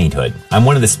Science of Sainthood. I'm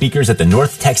one of the speakers at the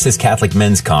North Texas Catholic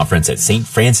Men's Conference at St.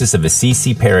 Francis of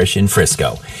Assisi Parish in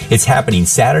Frisco. It's happening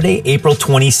Saturday, April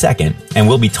 22nd, and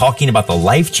we'll be talking about the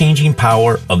life-changing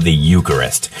power of the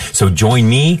Eucharist. So join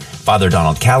me, Father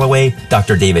Donald Calloway,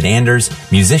 Dr. David Anders,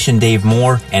 musician Dave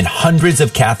Moore, and hundreds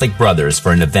of Catholic brothers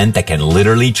for an event that can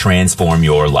literally transform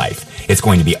your life. It's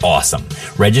going to be awesome.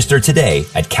 Register today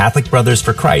at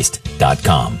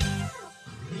CatholicBrothersForChrist.com.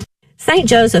 St.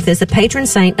 Joseph is the patron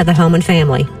saint of the home and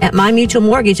family. At My Mutual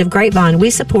Mortgage of Grapevine,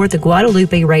 we support the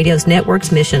Guadalupe Radio's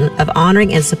network's mission of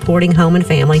honoring and supporting home and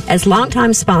family as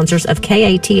longtime sponsors of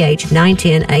KATH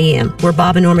 910 AM. We're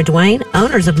Bob and Norma Duane,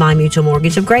 owners of My Mutual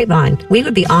Mortgage of Grapevine. We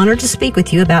would be honored to speak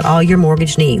with you about all your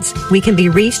mortgage needs. We can be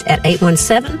reached at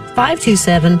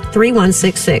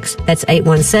 817-527-3166. That's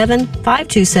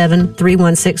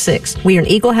 817-527-3166. We are an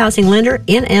equal housing lender,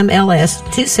 NMLS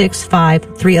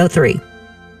 265303.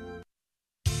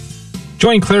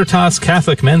 Join Claritas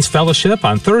Catholic Men's Fellowship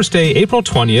on Thursday, April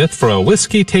 20th for a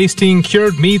whiskey tasting,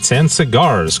 cured meats, and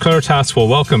cigars. Claritas will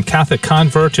welcome Catholic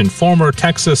convert and former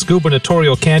Texas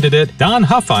gubernatorial candidate Don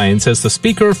Huffines as the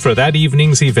speaker for that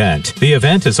evening's event. The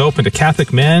event is open to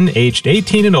Catholic men aged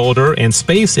 18 and older, and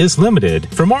space is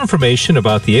limited. For more information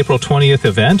about the April 20th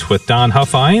event with Don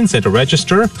Huffines and to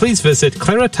register, please visit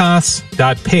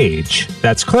claritas.page.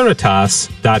 That's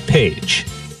claritas.page.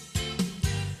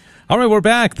 All right, we're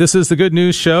back. This is the Good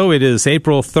News Show. It is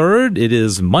April 3rd. It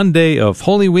is Monday of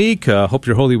Holy Week. Hope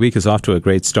your Holy Week is off to a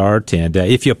great start. And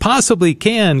if you possibly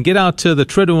can, get out to the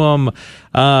Triduum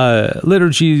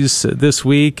liturgies this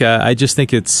week. I just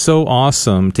think it's so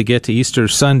awesome to get to Easter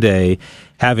Sunday,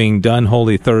 having done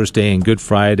Holy Thursday and Good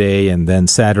Friday and then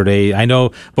Saturday. I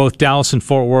know both Dallas and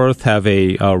Fort Worth have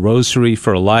a Rosary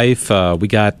for Life. We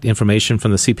got information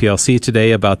from the CPLC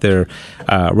today about their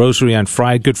Rosary on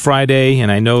Good Friday,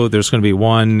 and I know there's going to be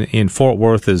one in Fort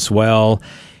Worth as well.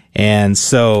 And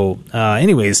so,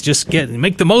 anyways, just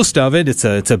make the most of it. It's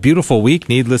a beautiful week,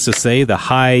 needless to say, the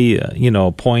high,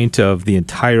 point of the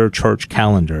entire church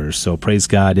calendar. So praise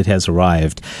God, it has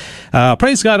arrived.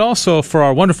 Praise God also for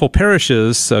our wonderful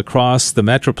parishes across the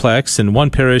Metroplex. And one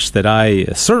parish that I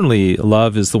certainly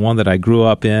love is the one that I grew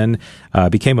up in.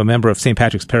 Became a member of St.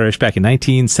 Patrick's Parish back in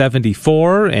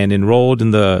 1974 and enrolled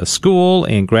in the school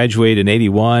and graduated in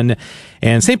 81.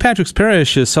 And St. Patrick's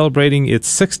Parish is celebrating its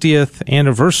 60th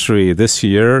anniversary this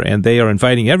year, and they are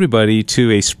inviting everybody to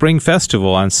a spring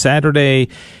festival on Saturday,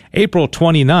 April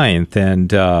 29th.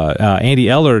 And Andy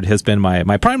Ellard has been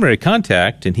my primary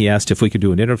contact, and he asked if we could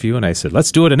do an interview, and I said,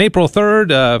 let's do it on April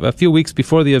 3rd, a few weeks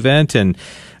before the event. And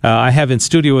I have in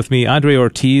studio with me Andre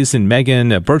Ortiz and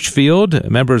Megan Birchfield,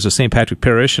 members of St. Patrick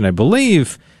Parish, and I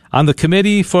believe on the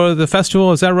committee for the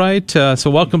festival. Is that right? So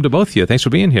welcome to both of you. Thanks for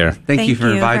being here. Thank you for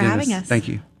inviting us. Thank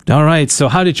you. All right. So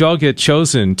how did y'all get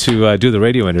chosen to do the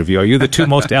radio interview? Are you the two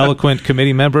most eloquent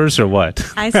committee members or what?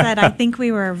 I said I think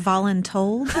we were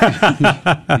voluntold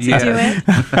to do it,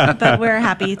 but we're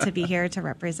happy to be here to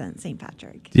represent St.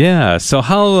 Patrick. Yeah. So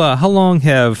how long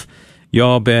have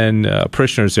y'all been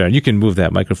parishioners there? And you can move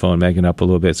that microphone, Megan, up a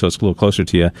little bit so it's a little closer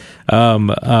to you.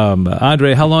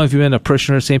 Andre, how long have you been a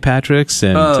parishioner at St. Patrick's?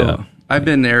 And I've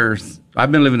been there.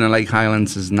 I've been living in Lake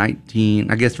Highlands since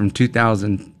from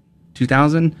 2000.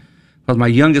 Because my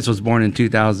youngest was born in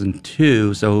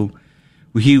 2002, so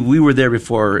we were there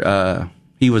before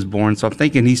he was born. So I'm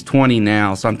thinking he's 20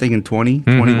 now. So I'm thinking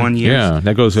 21 years. Yeah,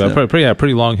 that goes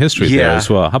pretty long history there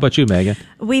as well. How about you, Megan?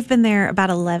 We've been there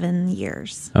about 11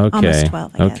 years. Okay. Almost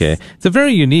 12, I guess. It's a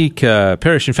very unique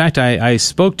parish. In fact, I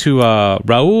spoke to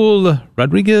Raul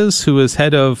Rodriguez, who is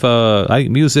head of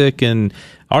music and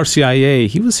RCIA.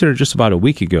 He was here just about a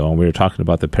week ago, and we were talking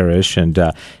about the parish. And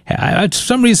for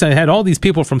some reason, I had all these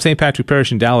people from St. Patrick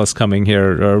Parish in Dallas coming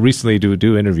here recently to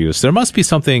do interviews. There must be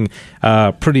something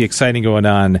pretty exciting going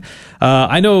on.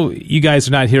 I know you guys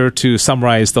are not here to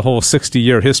summarize the whole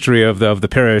 60-year history of the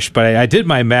parish, but I did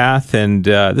my math, and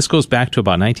this goes back to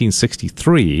about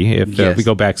 1963. If we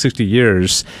go back 60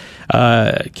 years.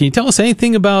 Can you tell us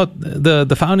anything about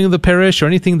the founding of the parish, or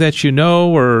anything that you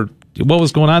know, or what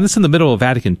was going on? This is in the middle of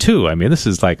Vatican II. I mean, this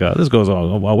is this goes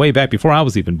way back before I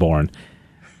was even born.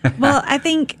 Well, I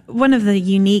think one of the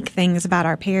unique things about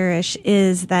our parish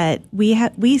is that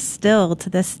we still to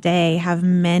this day have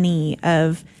many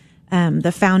of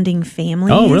the founding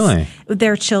families. Oh, really?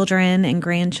 Their children and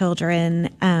grandchildren,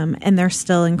 and they're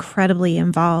still incredibly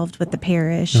involved with the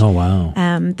parish. Oh, wow.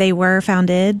 They were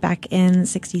founded back in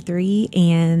 63,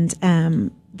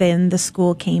 and then the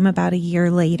school came about a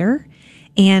year later.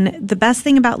 And the best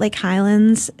thing about Lake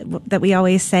Highlands that we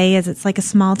always say is it's like a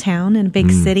small town in a big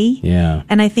city. Yeah.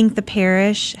 And I think the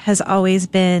parish has always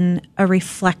been a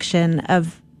reflection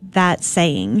of that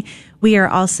saying. We are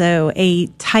also a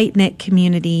tight-knit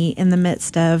community in the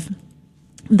midst of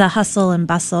the hustle and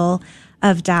bustle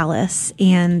of Dallas.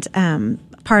 And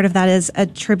part of that is a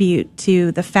tribute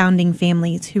to the founding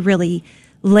families who really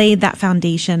laid that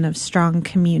foundation of strong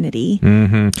community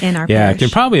in our Yeah, I parish. can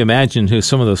probably imagine who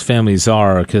some of those families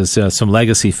are, because some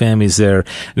legacy families there.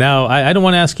 Now, I don't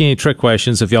want to ask you any trick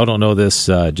questions. If y'all don't know this,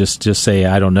 just say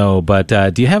I don't know. But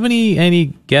do you have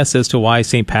any guess as to why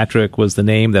St. Patrick was the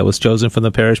name that was chosen from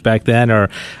the parish back then, or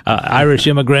Irish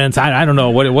immigrants? I don't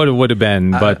know what it would have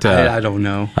been, but I don't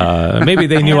know. maybe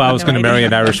they knew I was going to marry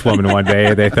an Irish woman one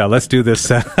day. They thought, let's do this.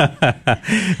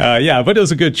 Yeah, but it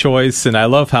was a good choice, and I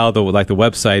love how the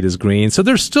website is green. So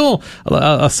there's still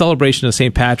a celebration of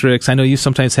St. Patrick's. I know you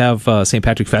sometimes have St.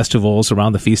 Patrick festivals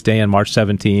around the feast day on March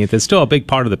 17th. It's still a big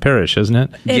part of the parish, isn't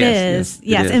it? It is.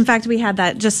 Yes, it is. In fact, we had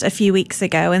that just a few weeks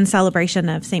ago in celebration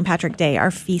of St. Patrick Day,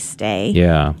 our feast day.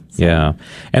 Yeah, yeah.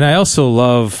 And I also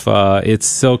love, it's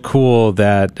so cool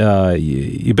that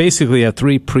you basically have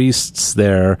 3 priests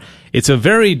there. It's a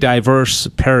very diverse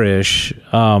parish,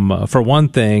 for one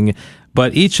thing,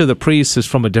 but each of the priests is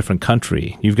from a different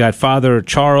country. You've got Father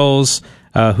Charles,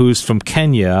 who's from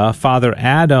Kenya, Father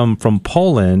Adam from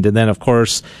Poland, and then, of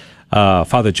course,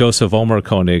 Father Joseph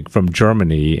Omerkonig from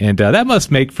Germany. And that must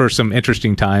make for some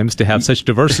interesting times to have such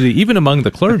diversity, even among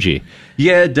the clergy.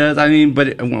 Yeah, it does. I mean,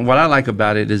 but what I like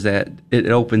about it is that it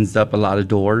opens up a lot of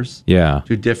doors. Yeah.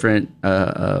 To different,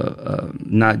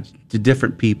 not to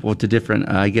different people, to different,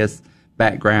 I guess,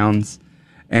 backgrounds.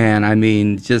 And I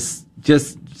mean, just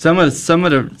some of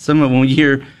when you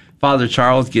hear Father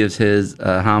Charles gives his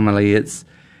homily, it's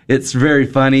very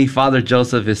funny. Father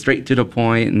Joseph is straight to the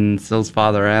point, and so's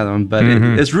Father Adam. But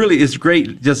it's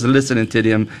great just listening to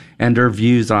them and their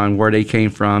views on where they came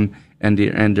from and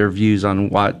their views on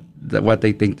what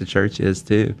they think the church is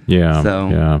too.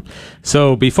 Yeah.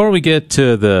 So before we get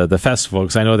to the festival,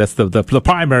 because I know that's the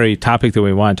primary topic that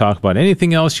we want to talk about.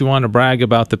 Anything else you want to brag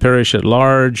about the parish at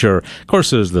large? Or of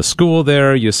course, there's the school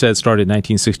there. You said started in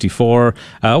 1964.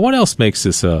 What else makes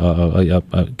this a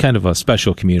kind of a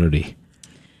special community?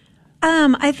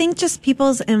 I think just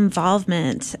people's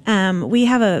involvement. We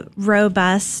have a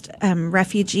robust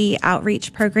refugee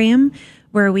outreach program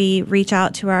where we reach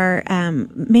out to our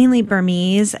mainly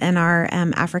Burmese and our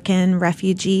African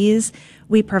refugees.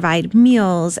 We provide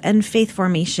meals and faith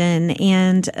formation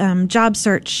and job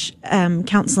search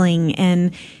counseling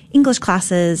and English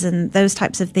classes and those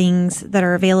types of things that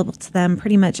are available to them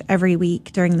pretty much every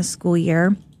week during the school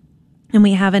year. And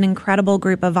we have an incredible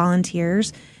group of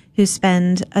volunteers who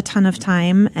spend a ton of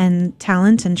time and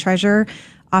talent and treasure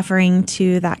offering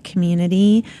to that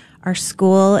community. Our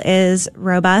school is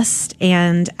robust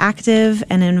and active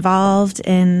and involved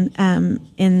in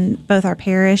both our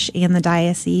parish and the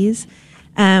diocese.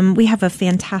 We have a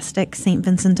fantastic St.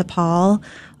 Vincent de Paul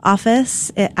office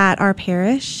at our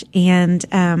parish,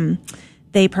 and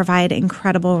they provide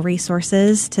incredible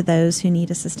resources to those who need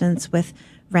assistance with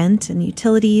rent and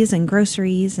utilities and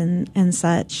groceries and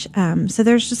such. So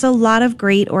there's just a lot of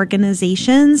great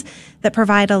organizations that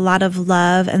provide a lot of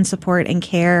love and support and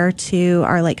care to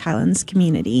our Lake Highlands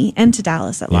community and to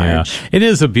Dallas at large. Yeah. It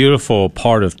is a beautiful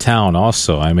part of town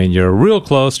also. I mean, you're real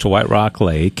close to White Rock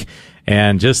Lake.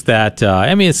 And just that,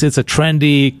 I mean, it's a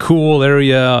trendy, cool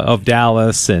area of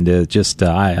Dallas, and it just,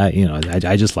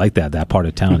 I just like that part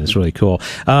of town. It's really cool.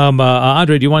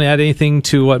 Andre, do you want to add anything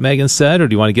to what Megan said, or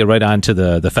do you want to get right on to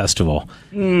the festival?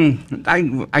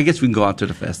 I guess we can go out to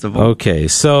the festival. Okay,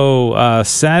 so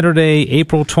Saturday,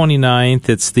 April 29th,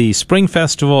 it's the Spring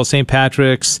Festival at St.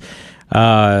 Patrick's.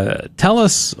 Tell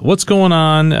us what's going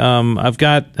on. I've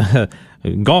got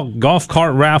golf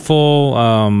cart raffle.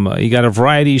 You got a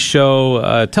variety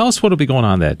show. Tell us what'll be going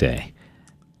on that day.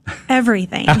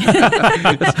 Everything. We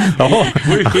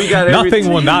got nothing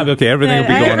will not. Okay, everything will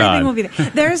be going on. Will be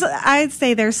there. I'd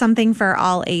say there's something for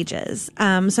all ages.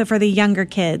 So for the younger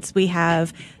kids, we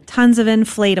have tons of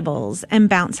inflatables and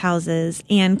bounce houses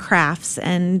and crafts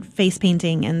and face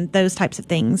painting and those types of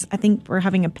things. I think we're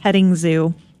having a petting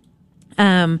zoo.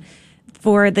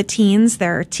 For the teens,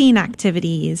 there are teen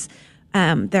activities.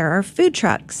 There are food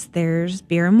trucks. There's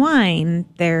beer and wine.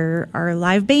 There are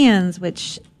live bands,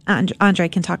 which Andre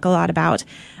can talk a lot about.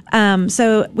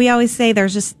 So we always say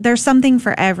there's something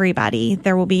for everybody.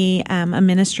 There will be a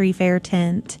ministry fair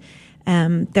tent.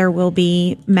 There will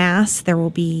be mass. There will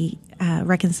be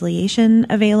reconciliation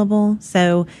available.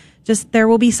 So just there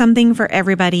will be something for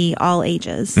everybody, all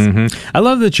ages. I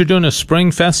love that you're doing a spring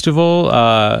festival.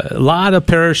 A lot of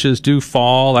parishes do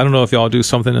fall. I don't know if y'all do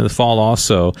something in the fall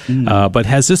also. But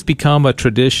has this become a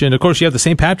tradition? Of course, you have the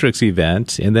St. Patrick's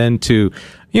event, and then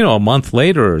a month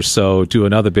later or so, do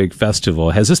another big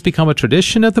festival. Has this become a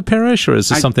tradition at the parish, or is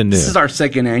this something new? This is our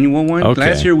second annual one. Okay.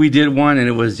 Last year we did one, and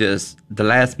it was just the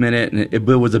last minute, and it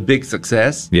was a big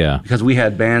success. Yeah. Because we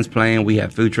had bands playing, we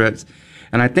had food trucks.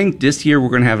 And I think this year we're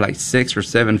going to have like 6 or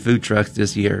 7 food trucks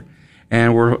this year.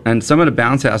 And some of the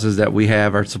bounce houses that we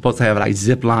have are supposed to have like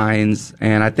zip lines.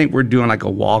 And I think we're doing like a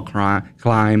wall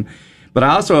climb. But I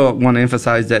also want to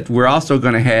emphasize that we're also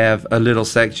going to have a little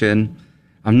section.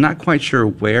 I'm not quite sure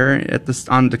where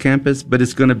on the campus, but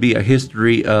it's going to be a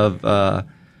history of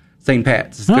St.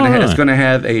 Pat's. It's going to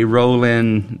have a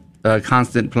roll-in,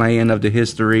 constant playing of the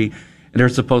history, and they're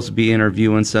supposed to be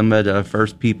interviewing some of the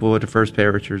first people at the first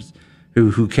parishers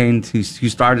who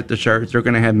started the church. They're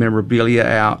going to have memorabilia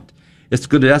out. It's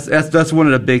good. That's one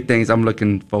of the big things I'm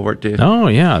looking forward to. Oh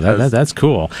yeah, that's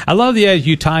cool. I love the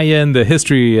you tie in the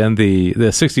history and the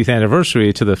 60th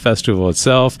anniversary to the festival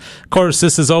itself. Of course,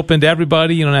 this is open to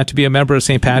everybody. You don't have to be a member of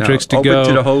St. Patrick's to go. Open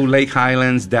to the whole Lake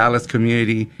Highlands, Dallas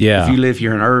community. Yeah. If you live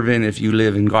here in Irving, if you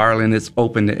live in Garland, it's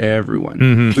open to everyone.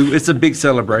 Mm-hmm. It's a big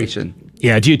celebration.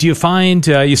 Yeah. Do you find,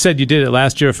 you said you did it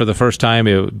last year for the first time,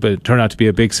 but it turned out to be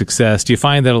a big success. Do you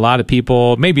find that a lot of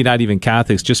people, maybe not even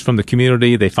Catholics, just from the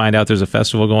community, they find out there's a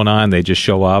festival going on, they just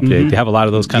show up? They have a lot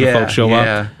of those kind of folks show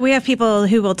up? We have people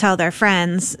who will tell their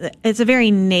friends. It's a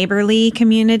very neighborly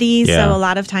community. Yeah. So a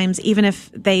lot of times, even if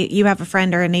you have a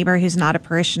friend or a neighbor who's not a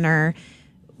parishioner,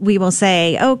 we will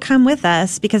say, oh, come with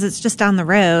us because it's just down the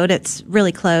road. It's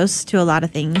really close to a lot of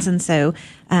things. And so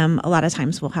a lot of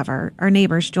times we'll have our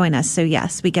neighbors join us. So,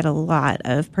 yes, we get a lot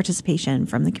of participation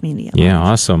from the community. Yeah,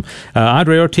 awesome.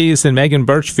 Andre Ortiz and Megan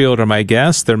Birchfield are my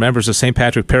guests. They're members of St.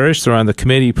 Patrick Parish. They're on the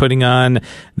committee putting on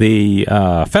the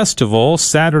festival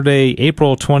Saturday,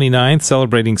 April 29th,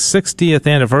 celebrating 60th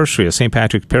anniversary of St.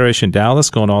 Patrick Parish in Dallas,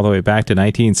 going all the way back to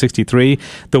 1963.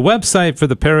 The website for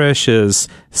the parish is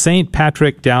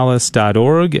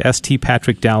stpatrickdallas.org,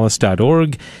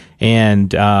 stpatrickdallas.org.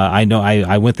 And I know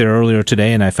I went there earlier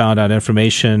today and I found out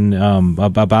information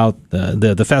about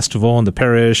the festival and the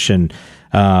parish, and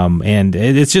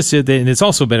it's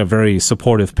also been a very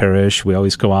supportive parish. We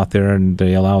always go out there and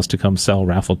they allow us to come sell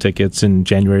raffle tickets in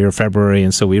January or February,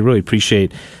 and so we really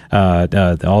appreciate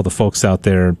all the folks out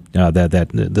there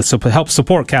that help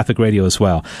support Catholic radio as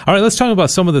well. All right, let's talk about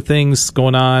some of the things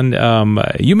going on.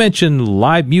 You mentioned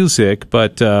live music,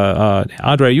 but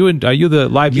Andre, are you the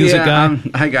live music guy?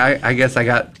 I guess I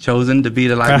got chosen to be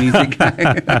the live music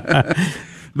guy.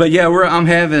 But yeah, I'm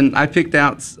having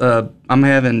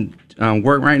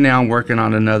work right now. I'm working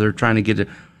on trying to get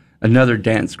another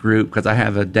dance group, because I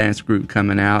have a dance group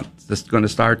coming out that's going to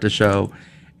start the show,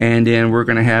 and then we're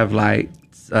going to have like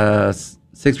 6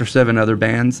 or 7 other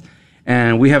bands,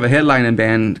 and we have a headlining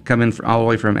band coming all the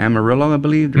way from Amarillo, I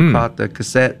believe. They're called the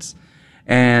Cassettes,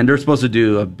 and they're supposed to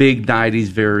do a big 90s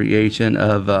variation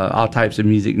of all types of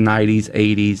music, 90s,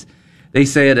 80s. They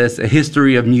say it as a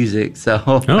history of music. So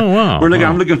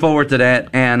I'm looking forward to that.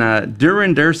 And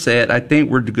during their set, I think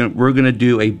we're going to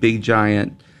do a big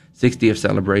giant 60th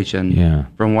celebration. Yeah.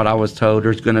 From what I was told,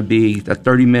 there's going to be a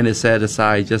 30-minute set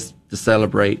aside just to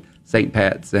celebrate St.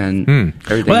 Pat's and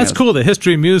everything. Well, that's else. cool. The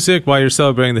history of music while you're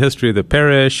celebrating the history of the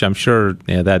parish. I'm sure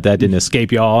that didn't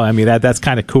escape y'all. I mean, that's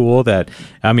kind of cool. The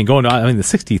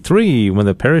 63 when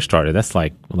the parish started. That's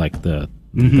like the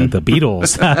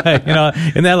Beatles.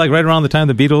 Isn't that like right around the time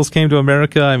the Beatles came to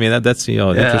America? I mean, that's an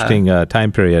interesting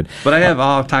time period. But I have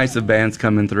all types of bands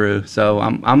coming through, so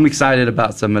I'm excited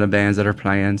about some of the bands that are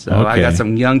playing. So I got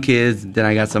some young kids, then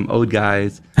I got some old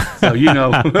guys. So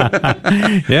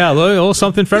yeah, a little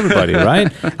something for everybody,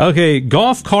 right? Okay,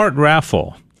 golf cart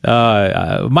raffle.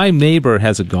 My neighbor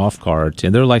has a golf cart,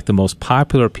 and they're like the most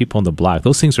popular people on the block.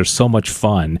 Those things are so much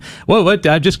fun.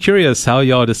 I'm just curious how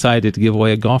y'all decided to give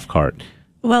away a golf cart.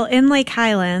 Well, in Lake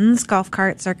Highlands, golf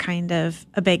carts are kind of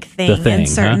a big thing in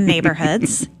certain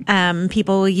neighborhoods.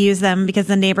 People will use them because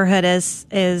the neighborhood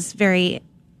is very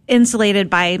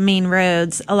insulated by main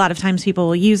roads. A lot of times people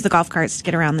will use the golf carts to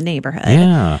get around the neighborhood.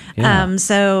 Yeah.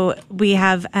 So we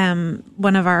have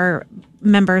one of our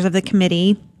members of the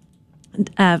committee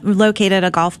located a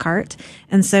golf cart,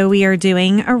 and so we are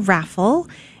doing a raffle,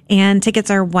 and tickets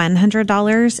are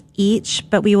 $100 each,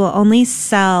 but we will only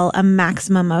sell a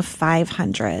maximum of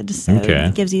 500. So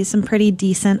it gives you some pretty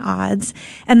decent odds,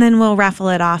 and then we'll raffle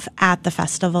it off at the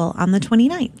festival on the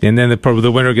 29th. And then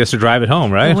the winner gets to drive it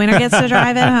home, right? The winner gets to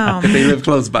drive it home. They live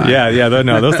close by. Yeah.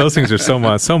 Those things are so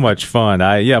much fun.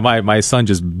 My son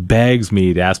just begs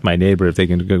me to ask my neighbor if we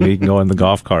can go in the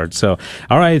golf cart. So,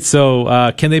 all right.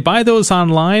 So, can they buy those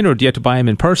online, or do you have to buy them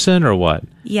in person, or what?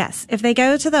 Yes. If they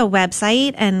go to the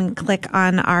website and click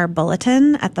on our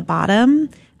bulletin at the bottom,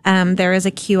 there is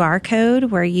a QR code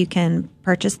where you can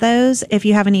purchase those. If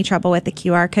you have any trouble with the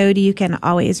QR code, you can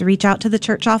always reach out to the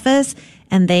church office,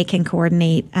 and they can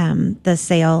coordinate the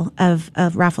sale of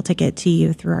a raffle ticket to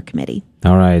you through our committee.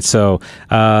 All right. So,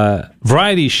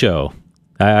 variety show.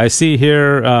 I see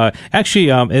here. Actually,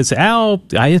 it's Al.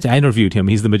 I interviewed him.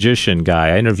 He's the magician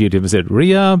guy. I interviewed him. Is it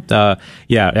Rhea? Raya.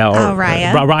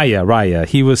 Raya.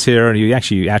 He was here, and he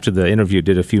actually, after the interview,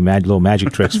 did a few little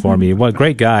magic tricks for me. What a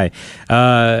great guy.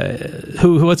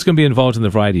 What's going to be involved in the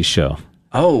variety show?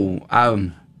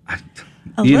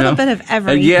 A little bit of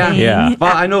everything. Yeah.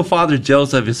 Well, I know Father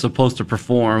Joseph is supposed to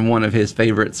perform one of his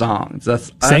favorite songs.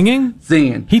 That's singing.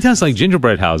 Singing. He does like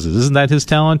gingerbread houses. Isn't that his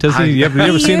talent? Does he? You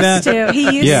ever seen that? He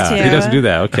used to. He doesn't do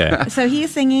that. Okay. So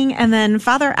he's singing, and then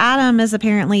Father Adam is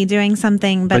apparently doing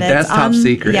something, but that's top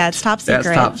secret. Yeah, it's top secret.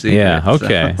 That's top secret. Yeah.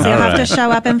 Okay. So you'll have to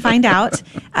show up and find out.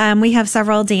 We have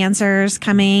several dancers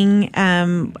coming.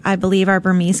 I believe our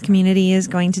Burmese community is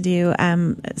going to do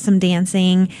some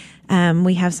dancing.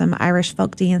 We have some Irish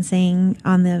folk dancing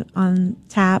on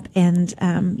tap, and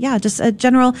just a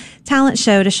general talent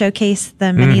show to showcase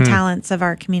the many talents of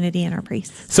our community and our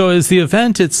priests. So is the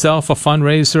event itself a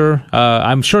fundraiser?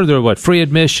 I'm sure they're free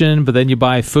admission, but then you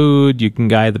buy food. You can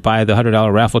buy the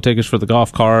 $100 raffle tickets for the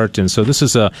golf cart, and so this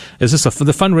is the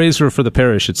fundraiser for the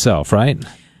parish itself, right?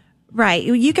 Right.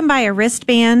 You can buy a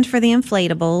wristband for the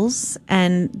inflatables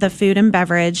and the food and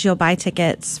beverage. You'll buy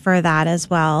tickets for that as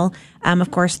well. Of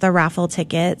course, the raffle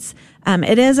tickets.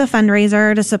 It is a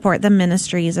fundraiser to support the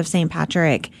ministries of St.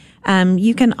 Patrick.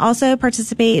 You can also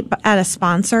participate at a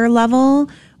sponsor level.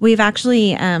 We've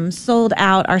actually sold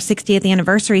out our 60th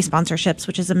anniversary sponsorships,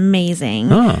 which is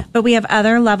amazing. Oh. But we have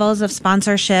other levels of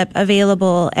sponsorship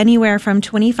available anywhere from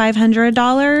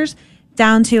 $2,500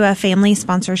 down to a family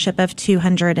sponsorship of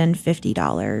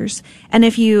 $250. And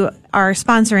if you are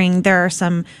sponsoring, there are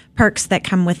some perks that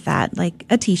come with that, like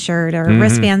a t-shirt or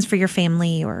wristbands for your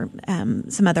family or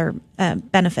some other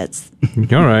benefits.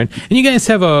 All right. And you guys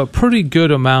have a pretty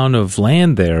good amount of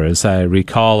land there, as I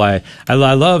recall. I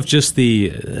love just the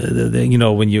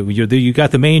when you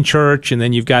got the main church and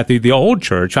then you've got the old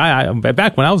church.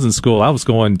 Back when I was in school, I was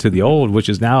going to the old, which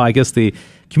is now, I guess, the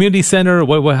community center.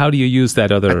 How do you use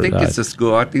that other? I think it's the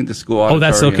school. I think the school auditorium. Oh,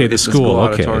 that's okay. The school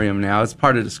auditorium now. It's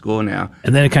part of the school now.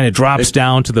 And then it kind of drops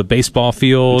down to the baseball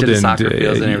field to the soccer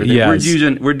fields and everything.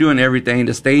 Yes. We're doing everything.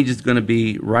 The stage is going to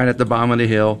be right at the bottom of the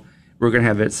hill. We're going to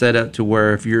have it set up to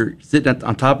where if you're sitting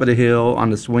on top of the hill on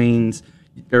the swings,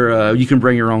 you can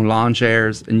bring your own lawn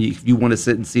chairs, and if you want to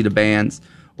sit and see the bands,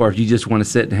 or if you just want to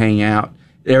sit and hang out,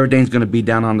 everything's going to be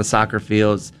down on the soccer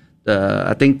fields.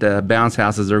 I think the bounce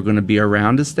houses are going to be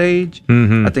around the stage.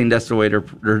 I think that's the way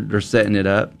they're setting it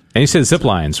up. And you said zip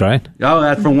lines, right?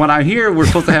 Oh, from what I hear, we're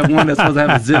supposed to have one that's supposed to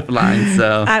have a zip line.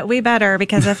 So we better,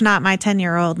 because if not, my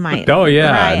 10-year-old might. Oh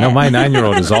yeah, riot. No, my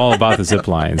 9-year-old is all about the zip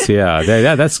lines. Yeah,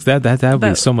 that would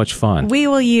be so much fun. We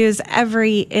will use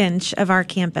every inch of our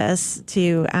campus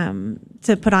to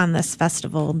put on this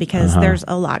festival, because there's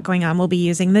a lot going on. We'll be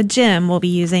using the gym. We'll be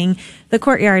using the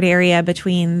courtyard area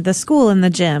between the school and the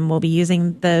gym. We'll be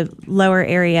using the lower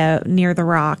area near the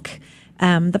rock.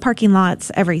 The parking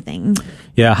lots, everything.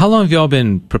 Yeah. How long have y'all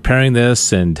been preparing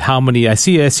this, and how many? I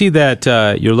see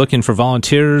that you're looking for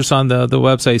volunteers on the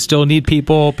website. Still need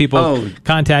people.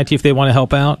 Contact you if they want to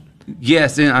help out.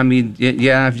 Yes, I mean,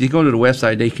 yeah. If you go to the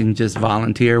website, they can just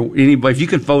volunteer. Anybody, if you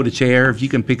can fold a chair, if you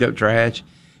can pick up trash,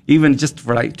 even just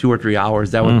for like 2 or 3 hours,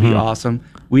 that would be awesome.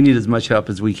 We need as much help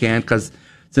as we can, because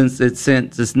since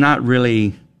it's not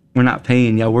really, we're not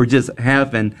paying y'all. We're just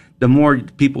having. The more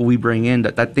people we bring in,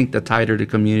 I think the tighter the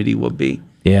community will be.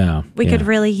 Yeah. We could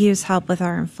really use help with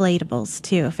our inflatables,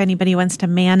 too. If anybody wants to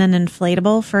man an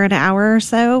inflatable for an hour or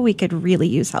so, we could really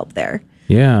use help there.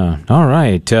 Yeah. All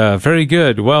right. Very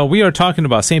good. Well, we are talking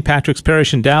about St. Patrick's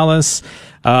Parish in Dallas.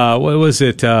 What was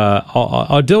it?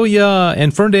 Audelia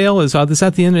and Ferndale is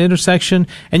at the intersection.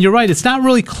 And you're right. It's not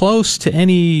really close to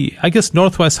any, I guess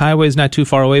Northwest Highway is not too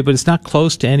far away, but it's not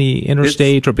close to any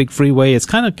interstate or big freeway. It's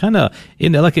kind of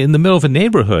in the middle of a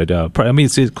neighborhood.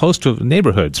 It's close to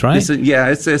neighborhoods, right?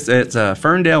 It's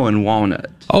Ferndale and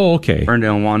Walnut. Oh, okay.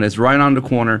 Ferndale and Walnut. It's right on the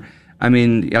corner. I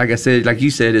mean, like I said, like you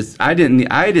said, I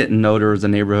didn't know there was a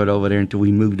neighborhood over there until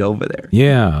we moved over there.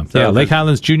 Yeah, Lake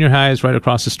Highlands Junior High is right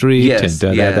across the street. Yes,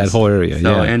 and that whole area.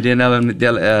 So, and then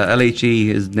LHE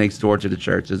is next door to the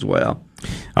church as well.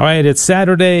 All right, it's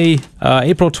Saturday,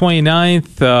 April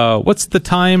 29th. What's the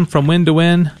time from when to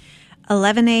when?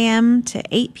 11 a.m. to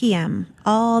 8 p.m.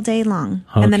 all day long.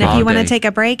 Okay. And then if you want to day. take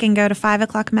a break and go to 5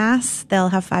 o'clock Mass, they'll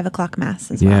have 5 o'clock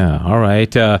Mass as well. Yeah, all right.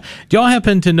 Do y'all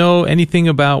happen to know anything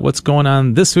about what's going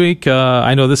on this week?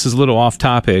 I know this is a little off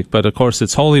topic, but of course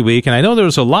it's Holy Week, and I know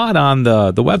there's a lot on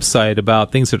the website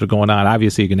about things that are going on.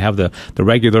 Obviously, you can have the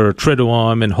regular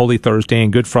Triduum and Holy Thursday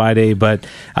and Good Friday, but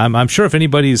I'm sure if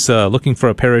anybody's looking for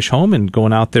a parish home and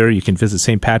going out there, you can visit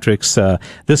St. Patrick's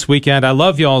this weekend. I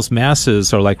love y'all's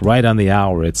masses are like right on the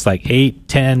hour. It's like 8,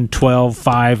 10, 12,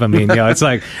 5. I mean, it's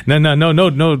like no. And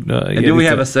then we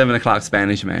have a 7 o'clock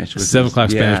Spanish Mass. 7 o'clock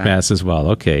Spanish Mass as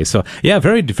well. Okay, so yeah,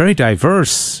 very very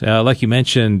diverse. Like you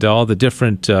mentioned, all the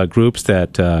different groups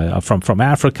that from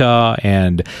Africa,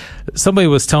 and somebody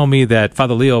was telling me that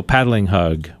Father Leo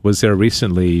Paddlinghug was there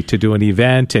recently to do an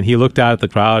event, and he looked out at the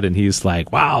crowd and he's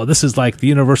like, "Wow, this is like the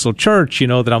Universal Church,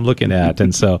 that I'm looking at,"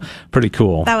 and so pretty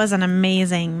cool. That was an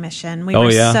amazing mission. We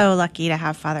were so lucky to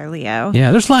have Father Leo.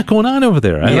 Yeah, there's a lot going on over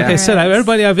there. Like I said,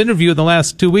 everybody I've interviewed in the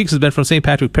last 2 weeks has been from St.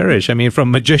 Patrick Parish. I mean,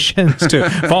 from magicians to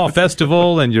fall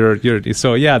festival, and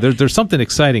so yeah, there's something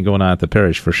exciting going on at the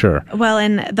parish for sure. Well,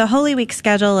 and the Holy Week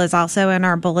schedule is also in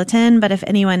our bulletin, but if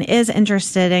anyone is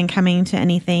interested in coming to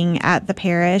anything at the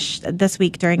parish this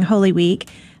week during Holy Week,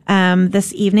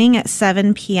 this evening at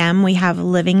 7 p.m. we have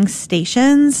Living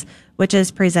Stations, which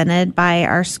is presented by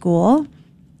our school.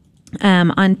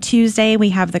 On Tuesday,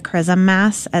 we have the Chrism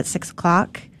Mass at 6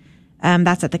 o'clock.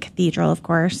 That's at the cathedral, of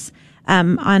course.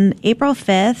 On April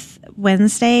 5th,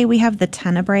 Wednesday, we have the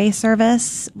Tenebrae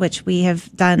service, which we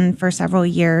have done for several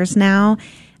years now.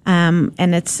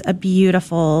 And it's a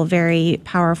beautiful, very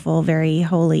powerful, very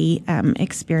holy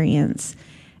experience.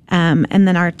 And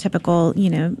then our typical,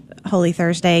 Holy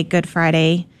Thursday, Good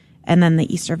Friday, and then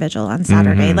the Easter Vigil on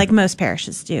Saturday, like most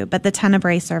parishes do. But the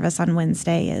Tenebrae service on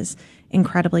Wednesday is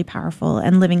incredibly powerful,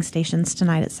 and Living Stations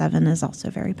tonight at 7 is also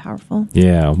very powerful.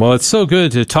 Yeah, well, it's so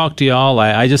good to talk to y'all.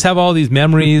 I just have all these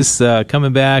memories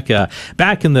coming back.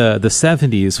 Back in the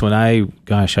 70s when I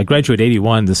graduated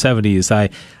 81, the 70s,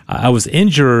 I was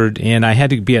injured and I had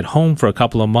to be at home for a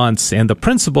couple of months, and the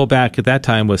principal back at that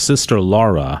time was Sister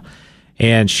Laura,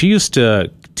 and she used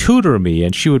to tutor me,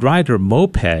 and she would ride her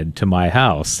moped to my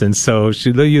house. And so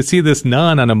you see this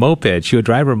nun on a moped. She would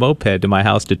drive her moped to my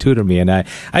house to tutor me. And I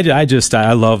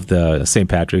love the St.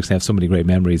 Patrick's. I have so many great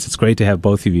memories. It's great to have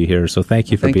both of you here. So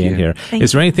thank you for being here.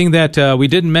 Is there anything that we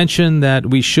didn't mention that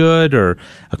we should? Or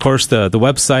of course the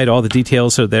website, all the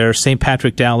details are there.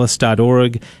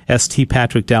 stpatrickdallas.org,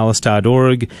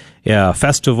 stpatrickdallas.org.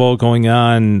 Festival going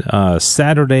on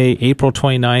Saturday, April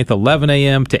 29th, 11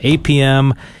 a.m. to 8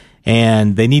 p.m.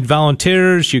 And they need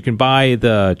volunteers. You can buy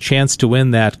the chance to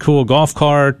win that cool golf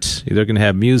cart. They're going to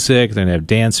have music. They're going to have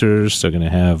dancers. They're going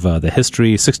to have the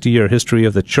 60-year history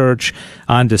of the church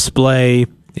on display.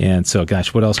 And so,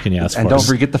 gosh, what else can you ask for? And don't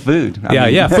forget the food.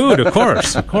 Food, of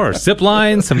course. Zip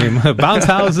lines, bounce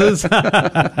houses.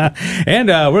 And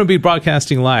we're going to be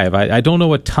broadcasting live. I don't know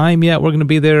what time yet we're going to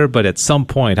be there, but at some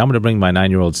point, I'm going to bring my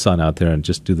 9-year-old son out there and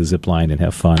just do the zip line and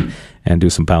have fun and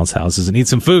do some bounce houses and eat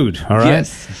some food. All right.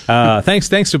 Yes.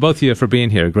 Thanks to both of you for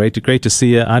being here. Great to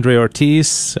see you. Andre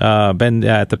Ortiz, been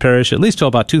at the parish at least till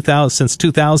about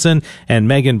 2000, and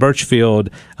Megan Birchfield,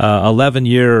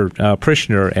 11-year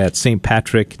parishioner at St.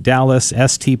 Patrick Dallas,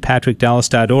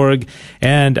 stpatrickdallas.org.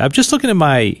 And I'm just looking at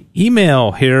my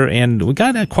email here, and we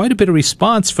got quite a bit of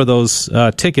response for those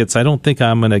tickets. I don't think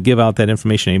I'm going to give out that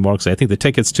information anymore because I think the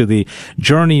tickets to the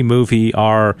Journey movie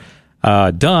are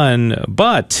done,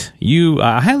 but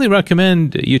I highly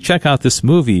recommend you check out this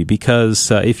movie because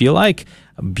if you like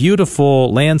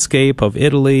beautiful landscape of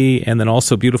Italy and then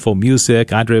also beautiful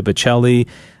music, Andrea Bocelli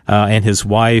and his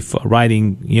wife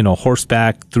riding,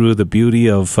 horseback through the beauty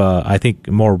of, I think,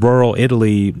 more rural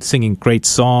Italy, singing great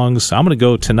songs. I'm going to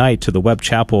go tonight to the Webb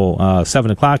Chapel 7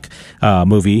 o'clock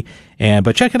movie.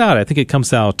 But check it out. I think it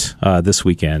comes out this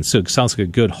weekend. So it sounds like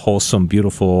a good, wholesome,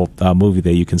 beautiful movie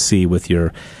that you can see with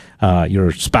your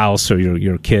spouse or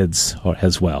your kids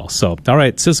as well. So, all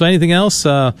right. So anything else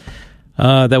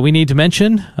that we need to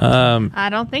mention? I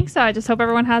don't think so. I just hope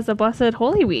everyone has a blessed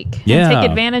Holy Week. Yeah. And take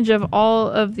advantage of all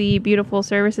of the beautiful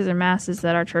services and masses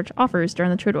that our church offers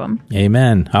during the Triduum.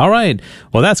 Amen. All right.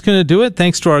 Well, that's going to do it.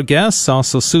 Thanks to our guests.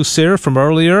 Also, Sue Cyr from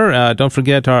earlier. Don't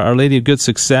forget Our Lady of Good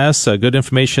Success. Good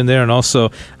information there. And also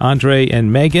Andre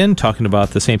and Megan talking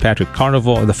about the St. Patrick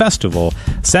Carnival, the festival,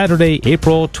 Saturday,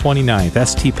 April 29th.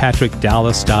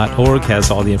 stpatrickdallas.org has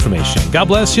all the information. God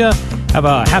bless you. Have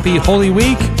a happy Holy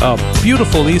Week.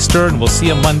 Beautiful Easter, and we'll see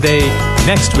you Monday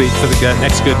next week for the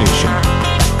next Good News Show.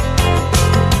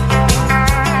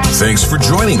 Thanks for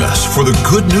joining us for the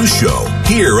Good News Show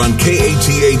here on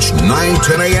KATH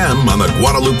 910 AM on the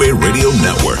Guadalupe Radio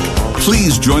Network.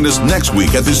 Please join us next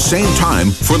week at the same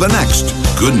time for the next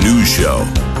Good News Show.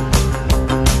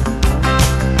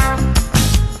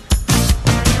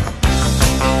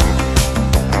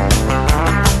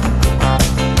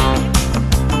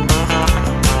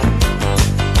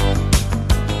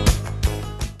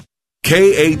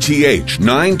 KATH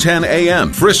 910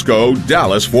 AM, Frisco,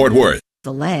 Dallas, Fort Worth.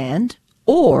 The land,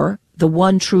 or the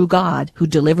one true God who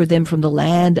delivered them from the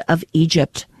land of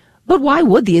Egypt. But why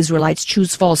would the Israelites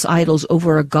choose false idols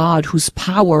over a God whose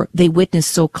power they witnessed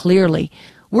so clearly?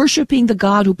 Worshipping the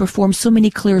God who performed so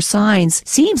many clear signs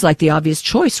seems like the obvious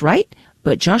choice, right?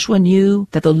 But Joshua knew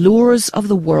that the lures of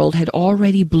the world had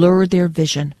already blurred their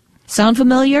vision. Sound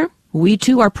familiar? We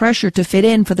too are pressured to fit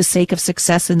in for the sake of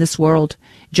success in this world.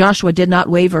 Joshua did not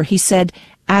waver. He said,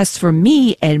 "As for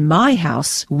me and my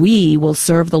house, we will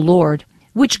serve the Lord."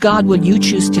 Which God will you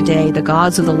choose today, the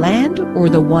gods of the land or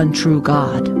the one true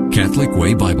God? Catholic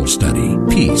Way Bible Study.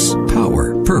 Peace,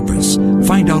 power, purpose.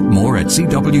 Find out more at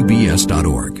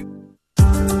cwbs.org.